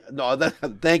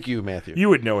 Thank you, Matthew. You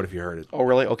would know it if you heard it. Oh,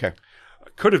 really? Okay.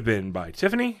 Could Have Been by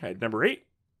Tiffany at number 8.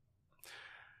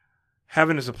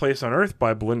 Heaven is a Place on Earth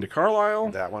by Belinda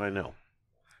Carlisle. That one I know.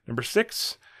 Number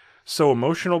 6, So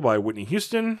Emotional by Whitney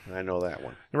Houston. I know that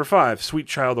one. Number 5, Sweet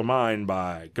Child of Mine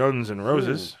by Guns N'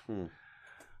 Roses. Hmm.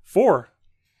 4,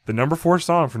 the number 4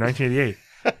 song for 1988,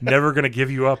 Never Gonna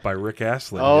Give You Up by Rick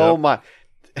Astley. Oh, Yep. my.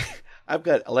 I've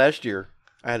got, last year,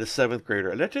 I had a 7th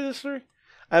grader. Did I tell you this story?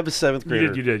 I have a 7th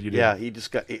grader. You did. Yeah, he just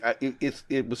got,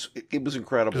 it was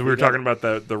incredible. Because we were talking about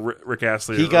the Rick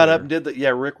Astley. He got up earlier. and did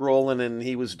Rick Rolling, and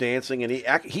he was dancing, and he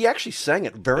actually sang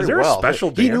it very well. Is there a special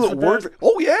He knew dance it with word. that?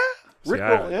 Oh yeah, See, Rick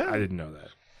Rolling. Yeah, I didn't know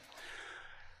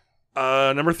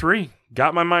that. Number 3,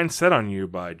 Got My Mind Set on You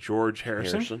by George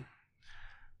Harrison.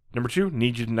 Number 2,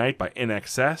 Need You Tonight by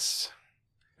NXS.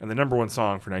 And the number 1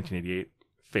 song for 1988,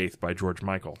 Faith by George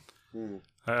Michael.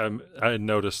 I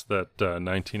noticed that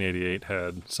 1988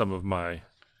 had some of my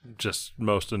just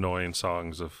most annoying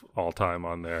songs of all time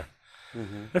on there.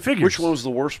 I figured. Which one was the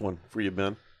worst one for you,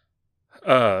 Ben?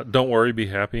 Don't Worry, Be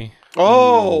Happy.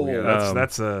 Oh, Yeah,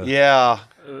 that's a. yeah.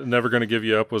 Never Gonna Give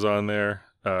You Up was on there.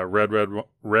 Red Wine.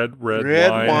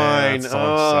 Wine. that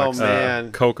song Oh sucks.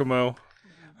 man. Kokomo.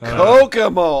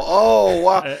 Kokomo. Oh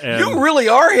wow. and- You really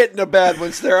are hitting the bad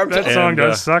ones there. I'm That telling song And,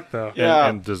 does suck, though. Yeah.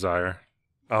 And Desire.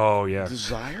 Oh, yeah.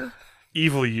 Desire.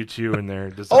 Evil U2 in there.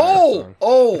 Desire song.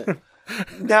 Oh.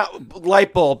 Now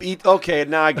light bulb. Okay,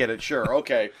 now I get it. Sure.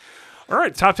 Okay. All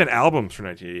right, top 10 albums for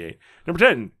 1988. Number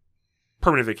 10,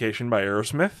 Permanent Vacation by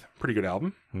Aerosmith. Pretty good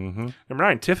album. Mm-hmm. Number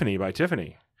 9, Tiffany by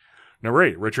Tiffany. Number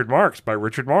 8, Richard Marx by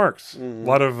Richard Marx. A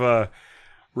lot of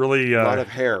really... A lot of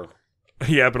hair.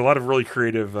 yeah, but a lot of really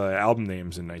creative album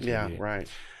names in Yeah. 1988. Right.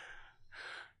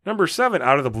 Number 7,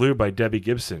 Out of the Blue by Debbie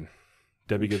Gibson.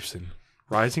 Debbie Gibson.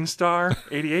 Rising Star,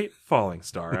 88, Falling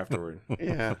Star afterward.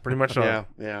 Yeah. Pretty much Yeah.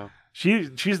 Yeah.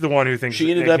 She's the one who thinks She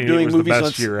that ended up 1988 doing was movies the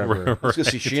best on- year ever. I was gonna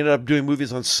say, she ended up doing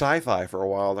movies on Sci-Fi for a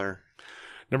while there.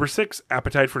 Number 6,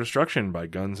 Appetite for Destruction by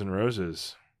Guns N'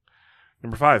 Roses.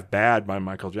 Number 5, Bad by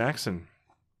Michael Jackson.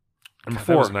 Number That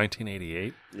 4, was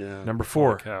 1988. Yeah. Number 4,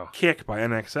 Holy cow. Kick by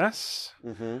NXS.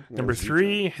 Mm-hmm. Number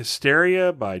 3,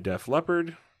 Hysteria by Def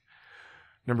Leppard.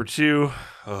 Number 2,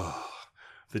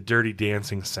 the Dirty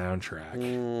Dancing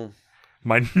soundtrack.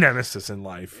 My nemesis in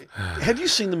life. Have you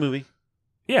seen the movie?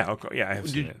 Yeah, okay, yeah, I have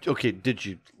seen it. Okay, did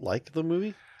you like the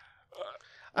movie?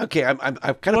 Okay, I'm kind of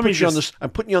Let me putting you on just- this. I'm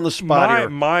putting you on the spot here.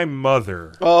 My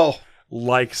mother Oh,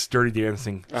 likes Dirty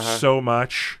Dancing so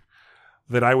much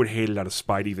that I would hate it out of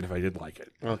spite even if I did like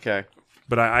it. okay.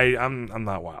 But I'm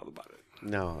not wild about it.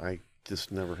 No, I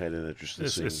just never had an interest in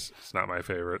seeing. It's not my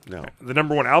favorite. No, The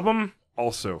number 1 album,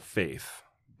 also Faith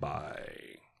by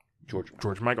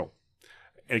George. Michael.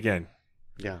 Again,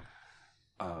 Yeah.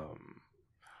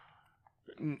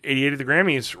 88 of the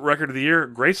Grammys, Record of the Year,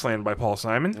 Graceland by Paul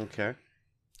Simon. Okay.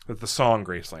 With the song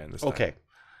Graceland this time. Okay.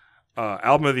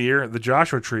 Album of the Year, The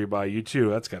Joshua Tree by U2.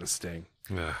 That's got to sting.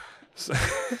 Ugh.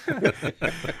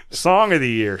 Song of the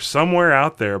Year, Somewhere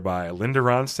Out There by Linda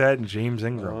Ronstadt and James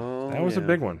Ingram. Oh, that was a yeah.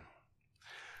 big one.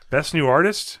 Best New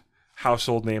Artist,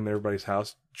 household name in everybody's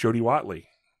house, Jodie Watley.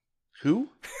 Who?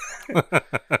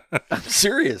 I'm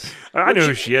serious. I know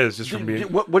who she is just from being.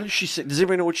 What did she say? Does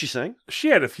anybody know what she's saying? She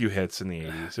had a few hits in the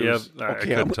 80s. It Yeah, was- I Okay,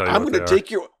 couldn't tell you I'm what going to they are.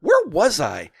 take your. Where was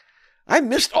I? I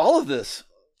missed all of this.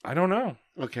 I don't know.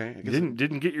 Okay, I guess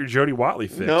Didn't get your Jodie Watley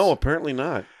fix. no, apparently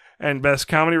not. And best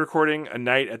comedy recording, A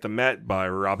Night at the Met by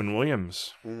Robin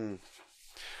Williams. Mm.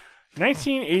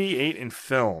 1988 in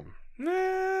film.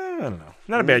 I don't know.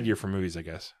 Not a bad year for movies, I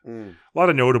guess. Mm. A lot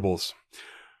of notables.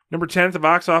 Number 10 at the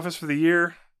box office for the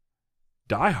year,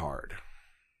 Die Hard.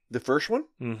 The first one?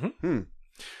 Mm-hmm.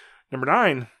 Number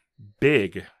 9,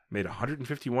 Big, made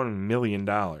 $151 million.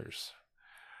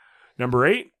 Number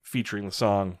 8, featuring the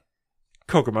song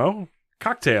Kokomo,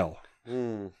 Cocktail.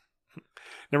 Mm.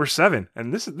 Number 7,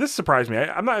 and this surprised me.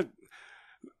 I'm not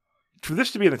for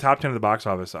this to be in the top 10 of the box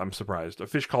office. I'm surprised. A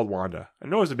Fish Called Wanda. I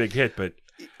know it was a big hit, but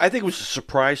I think it was a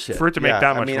surprise hit For it to make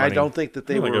that much I mean, money. I don't think that I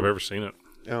they don't were. think I've ever seen it.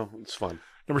 Oh, it's fun.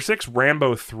 number 6,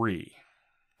 Rambo 3.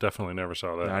 Definitely never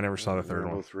saw that. No, I never saw the third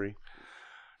Rambo one. 3.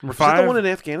 Number Is that 5, the one in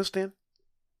Afghanistan?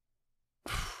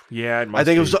 yeah, it must I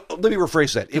think be. it was. Let me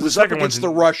rephrase that. It The was up second one's against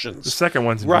the in- Russians. The second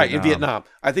one's in Right, Vietnam. in Vietnam.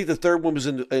 I think the third one was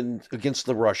in against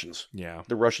the Russians. Yeah.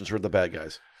 The Russians were the bad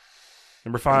guys.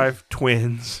 Number 5,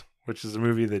 Twins, which is a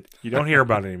movie that you don't hear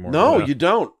about anymore. No, Yeah. you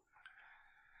don't.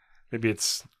 Maybe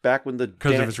it's Back when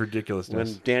because of its ridiculousness.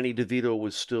 when Danny DeVito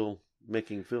was still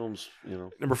making films,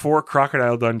 Number 4,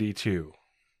 Crocodile Dundee 2.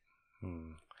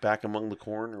 Hmm. back among the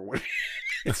corn or what?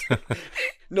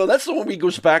 No, that's the one where he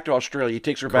goes back to Australia. He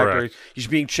takes her back there. Correct. He's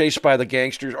being chased by the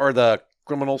gangsters or the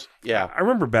criminals. Yeah. I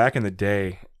remember back in the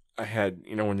day, I had,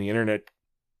 when the internet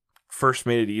first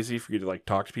made it easy for you to like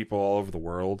talk to people all over the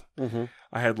world. Mm-hmm.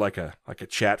 I had like a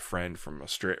chat friend from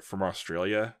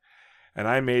Australia, and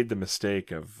I made the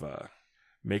mistake of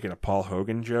making a Paul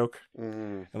Hogan joke.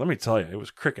 Mm-hmm. And let me tell you, it was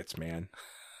crickets, man.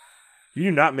 You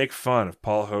do not make fun of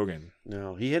Paul Hogan.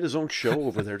 No, he had his own show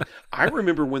over there. I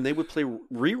remember when they would play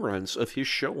reruns of his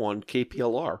show on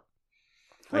KPLR.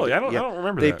 Really, I don't Yeah.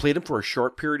 remember They that. played him for a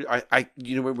short period. I let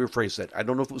me rephrase that. I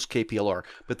don't know if it was KPLR,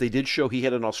 but they did show he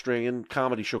had an Australian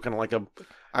comedy show, kind of like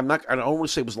I don't want to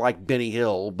say it was like Benny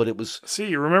Hill, but it was. See,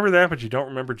 you remember that, but you don't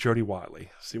remember Jodie Watley.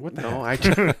 See what the No,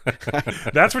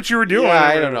 heck? That's what you were doing. Yeah,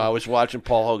 I don't know. I was watching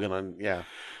Paul Hogan on. Yeah.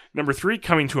 Number 3,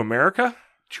 Coming to America,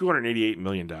 $288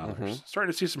 million. Mm-hmm. Starting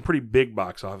to see some pretty big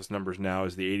box office numbers now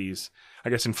as the 80s, I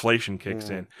guess, inflation kicks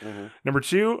in. Mm-hmm. Number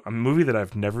 2, a movie that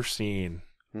I've never seen.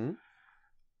 Hmm?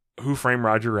 Who Framed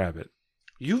Roger Rabbit?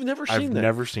 You've never I've seen that.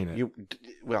 never seen it.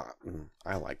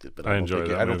 I liked it, but I don't enjoyed think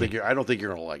that I don't movie. think I don't think you're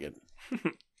gonna like it.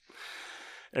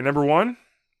 And number 1,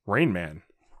 Rain Man.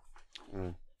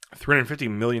 Mm. $350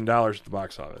 million at the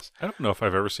box office. I don't know if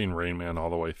I've ever seen Rain Man all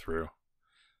the way through.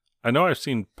 I know I've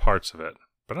seen parts of it,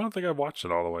 but I don't think I've watched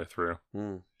it all the way through.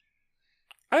 Mm.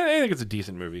 I think it's a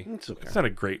decent movie. It's okay. It's not a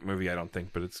great movie, I don't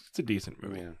think, but it's a decent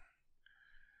movie. Yeah.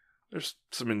 There's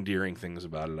some endearing things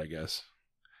about it, I guess.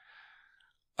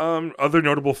 Other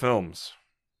notable films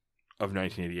of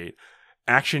 1988.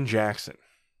 Action Jackson.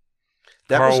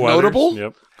 That Carl was Weathers. notable.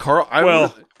 Yep. Carl.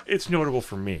 Well, it's notable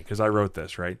for me because I wrote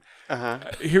this, right? Uh-huh.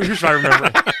 Here's what I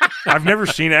remember. I've never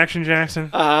seen Action Jackson,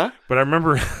 Uh-huh. but I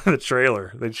remember the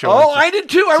trailer. They'd show Oh, I did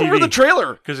too. I remember TV. the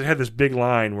trailer. because it had this big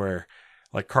line where,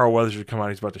 like, Carl Weathers would come out,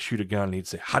 he's about to shoot a gun, and he'd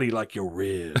say, "How do you like your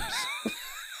ribs?"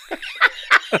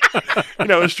 It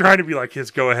was trying to be like his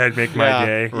 "Go ahead, make my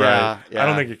day." Yeah, I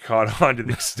don't think it caught on to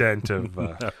the extent of.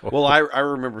 Well, I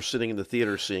remember sitting in the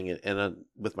theater seeing it, and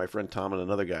with my friend Tom and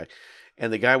another guy,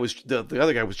 and the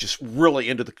other guy was just really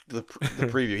into the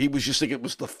preview. He was just thinking it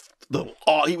was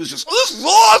he was just, this is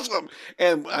awesome.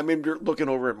 And I remember looking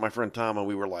over at my friend Tom, and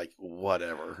we were like,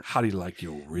 whatever. How do you like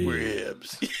your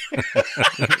ribs?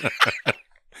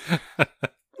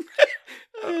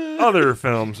 Other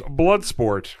films,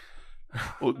 Bloodsport.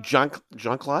 Oh, John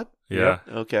Claude. Yeah.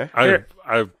 Okay.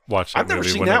 I watch that I've never movie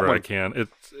seen that whenever one. I can.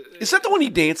 Is that the one he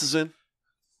dances in?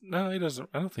 No, he doesn't.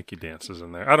 I don't think he dances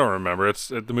in there. I don't remember.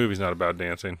 The movie's not about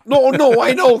dancing. No,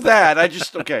 I know that. I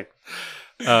just okay.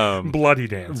 Bloody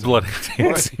Dance. Bloody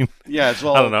dancing. Yeah, it's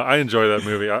all. I don't know. I enjoy that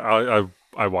movie.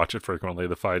 I watch it frequently.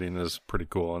 The fighting is pretty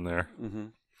cool in there. Mm-hmm.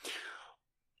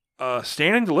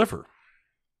 Stand and Deliver.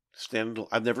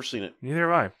 I've never seen it. Neither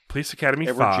have I. Police Academy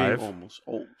Edward 5. James almost.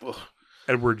 Oh, ugh.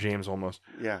 Edward James almost.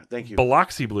 Yeah. Thank you.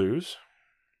 Biloxi Blues.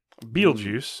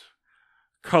 Beetlejuice.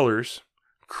 Colors.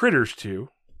 Critters 2.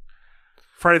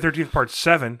 Friday the 13th Part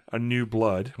 7. A New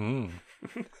Blood. Mm.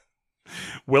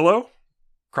 Willow.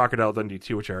 Crocodile Dundee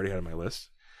 2, which I already had on my list.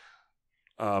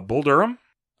 Bull Durham.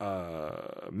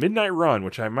 Midnight Run,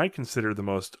 which I might consider the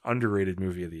most underrated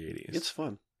movie of the 80s. It's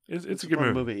fun. It's a good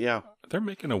fun movie. Yeah. They're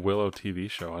making a Willow TV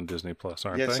show on Disney Plus,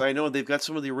 aren't Yes, they? I know. They've got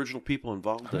some of the original people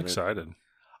involved I'm in excited.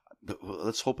 it.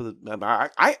 let's hope that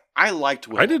I liked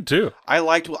Will. I did too. I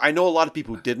liked Will. I know a lot of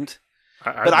people didn't,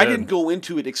 but I didn't go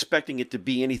into it expecting it to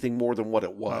be anything more than what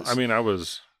it was. I mean, I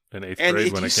was in 8th and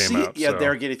grade when it came out. Yeah, so.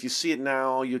 there again, if you see it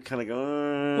now, you kind of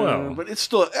go, Well, but it's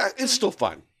still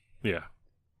fun. Yeah.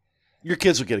 Your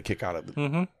kids will get a kick out of it.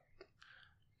 Mm-hmm.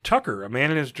 Tucker, A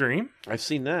Man in His Dream. I've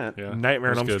seen that. Yeah.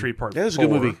 Nightmare on That's Elm good. Street Part That is a 4.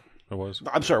 good movie. It was.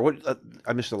 I'm sorry. What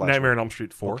I missed the last Nightmare one. on Elm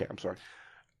Street 4. Okay, I'm sorry.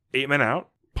 8 Men Out.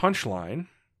 Punchline.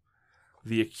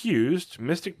 The Accused.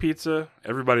 Mystic Pizza.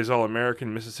 Everybody's All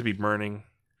American. Mississippi Burning.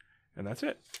 And that's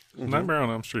it. Mm-hmm. Nightmare on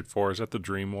Elm Street 4. Is that the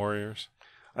Dream Warriors?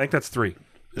 I think that's 3.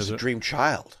 It's Is a it? Dream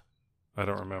Child. I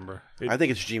don't remember. I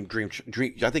think it's Dream.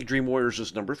 I think Dream Warriors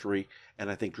is number 3, and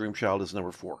I think Dream Child is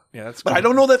number 4. Yeah, that's. But I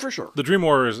don't know that for sure. The Dream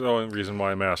Warriors, the only reason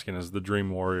why I'm asking is the Dream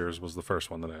Warriors was the first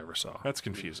one that I ever saw. That's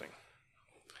confusing.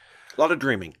 A lot of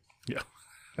dreaming. Yeah.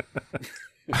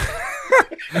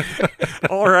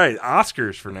 All right,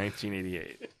 Oscars for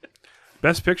 1988.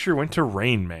 Best Picture went to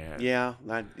Rain Man. Yeah,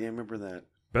 I remember that.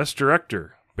 Best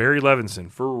Director, Barry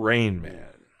Levinson for Rain Man.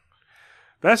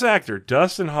 Best Actor,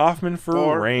 Dustin Hoffman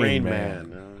for Rain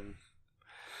Man.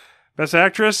 Best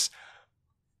Actress,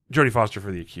 Jodie Foster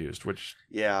for The Accused, which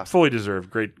Yeah. fully deserved.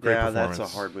 Great performance. That's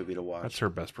a hard movie to watch. That's her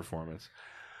best performance.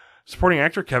 Supporting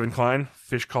Actor, Kevin Kline,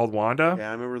 Fish Called Wanda. Yeah,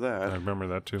 I remember I that. remember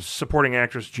that too. Supporting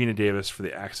Actress, Gina Davis for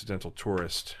The Accidental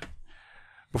Tourist.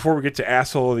 Before we get to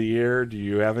Asshole of the Year, do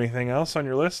you have anything else on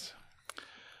your list?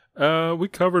 We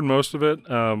covered most of it.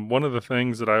 One of the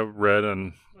things that I read,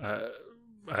 and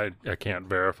I can't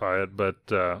verify it, but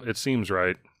it seems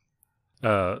right.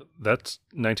 That's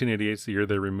 1988's the year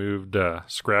they removed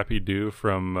Scrappy Doo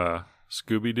from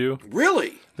Scooby-Doo.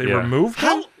 Really? They Yeah. removed him?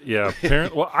 How? Yeah,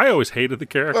 apparently. Well, I always hated the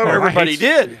character. Well, everybody I hate-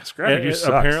 did. Scrappy Doo And sucks.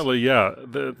 apparently, yeah,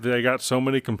 they got so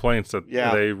many complaints that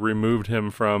Yeah. they removed him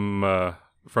from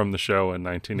the show in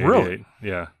 1988. Really?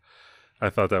 Yeah, I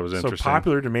thought that was So interesting.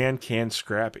 popular demand can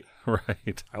Scrappy.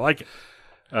 Right. I like it.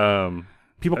 Um,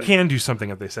 People can do something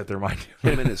if they set their mind to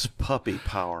it. Him and his puppy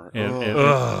power. and, Oh. and,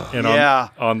 Ugh. and Yeah.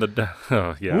 on the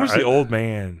oh, yeah, Who was I- the old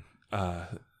man? Wasn't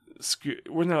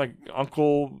there like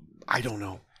Uncle? I don't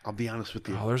know. I'll be honest with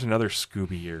you. Oh, there's another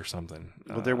Scooby or something.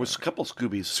 Well, there was a couple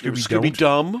Scoobies. Scooby Scooby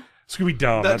Dumb. Scooby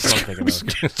Dumb. That's what I'm thinking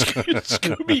of.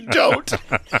 Scooby Don't.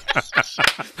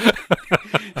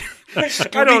 I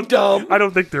Scooby don't- Dumb. I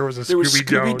don't think there was a There was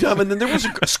Scooby Scooby Dumb, and then there was a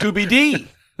Scooby Dee.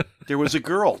 There was a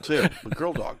girl too, a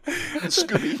girl dog.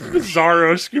 Scooby.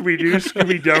 Bizarro, Scooby Doo,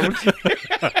 Scooby Don't.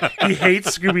 He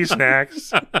hates Scooby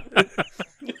snacks.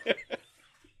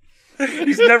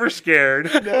 He's never scared.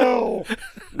 No,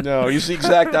 he's the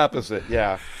exact opposite.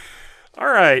 Yeah. All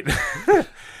right.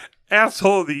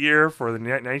 Asshole of the Year for the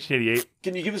 1988.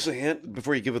 Can you give us a hint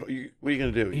before you give it? What are you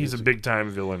going to do? He's a big time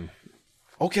villain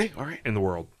Okay. All right. in the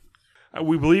world.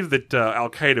 We believe that Al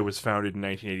Qaeda was founded in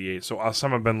 1988, so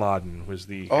Osama bin Laden was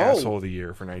the asshole of the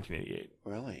year for 1988.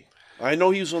 Really? I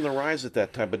know he was on the rise at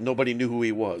that time, but nobody knew who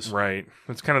he was. Right.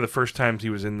 That's kind of the first times he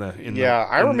was in the.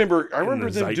 I remember the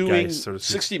them doing zeitgeist, so to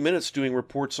speak. 60 Minutes doing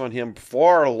reports on him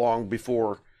far long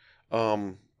before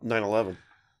 9/11.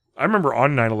 I remember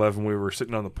on 9/11 we were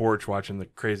sitting on the porch watching the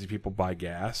crazy people buy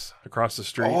gas across the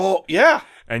street, Oh yeah,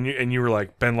 and you were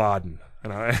like Bin Laden,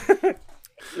 and I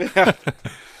yeah,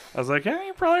 I was like, yeah,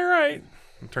 you're probably right.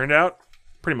 It turned out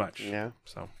pretty much. yeah.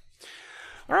 So, all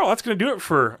right, well, that's going to do it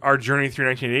for our journey through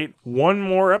 1988. One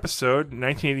more episode,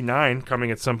 1989,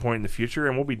 coming at some point in the future,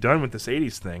 and we'll be done with this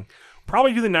 80s thing.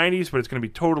 Probably do the 90s, but it's going to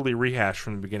be totally rehashed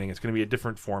from the beginning. It's going to be a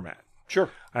different format. Sure.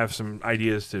 I have some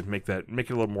ideas to make it a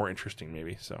little more interesting,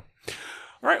 maybe. So,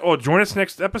 all right, well, join us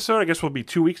next episode. I guess we'll be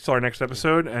 2 weeks till our next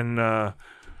episode, and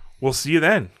we'll see you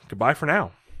then. Goodbye for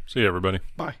now. See you, everybody.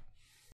 Bye.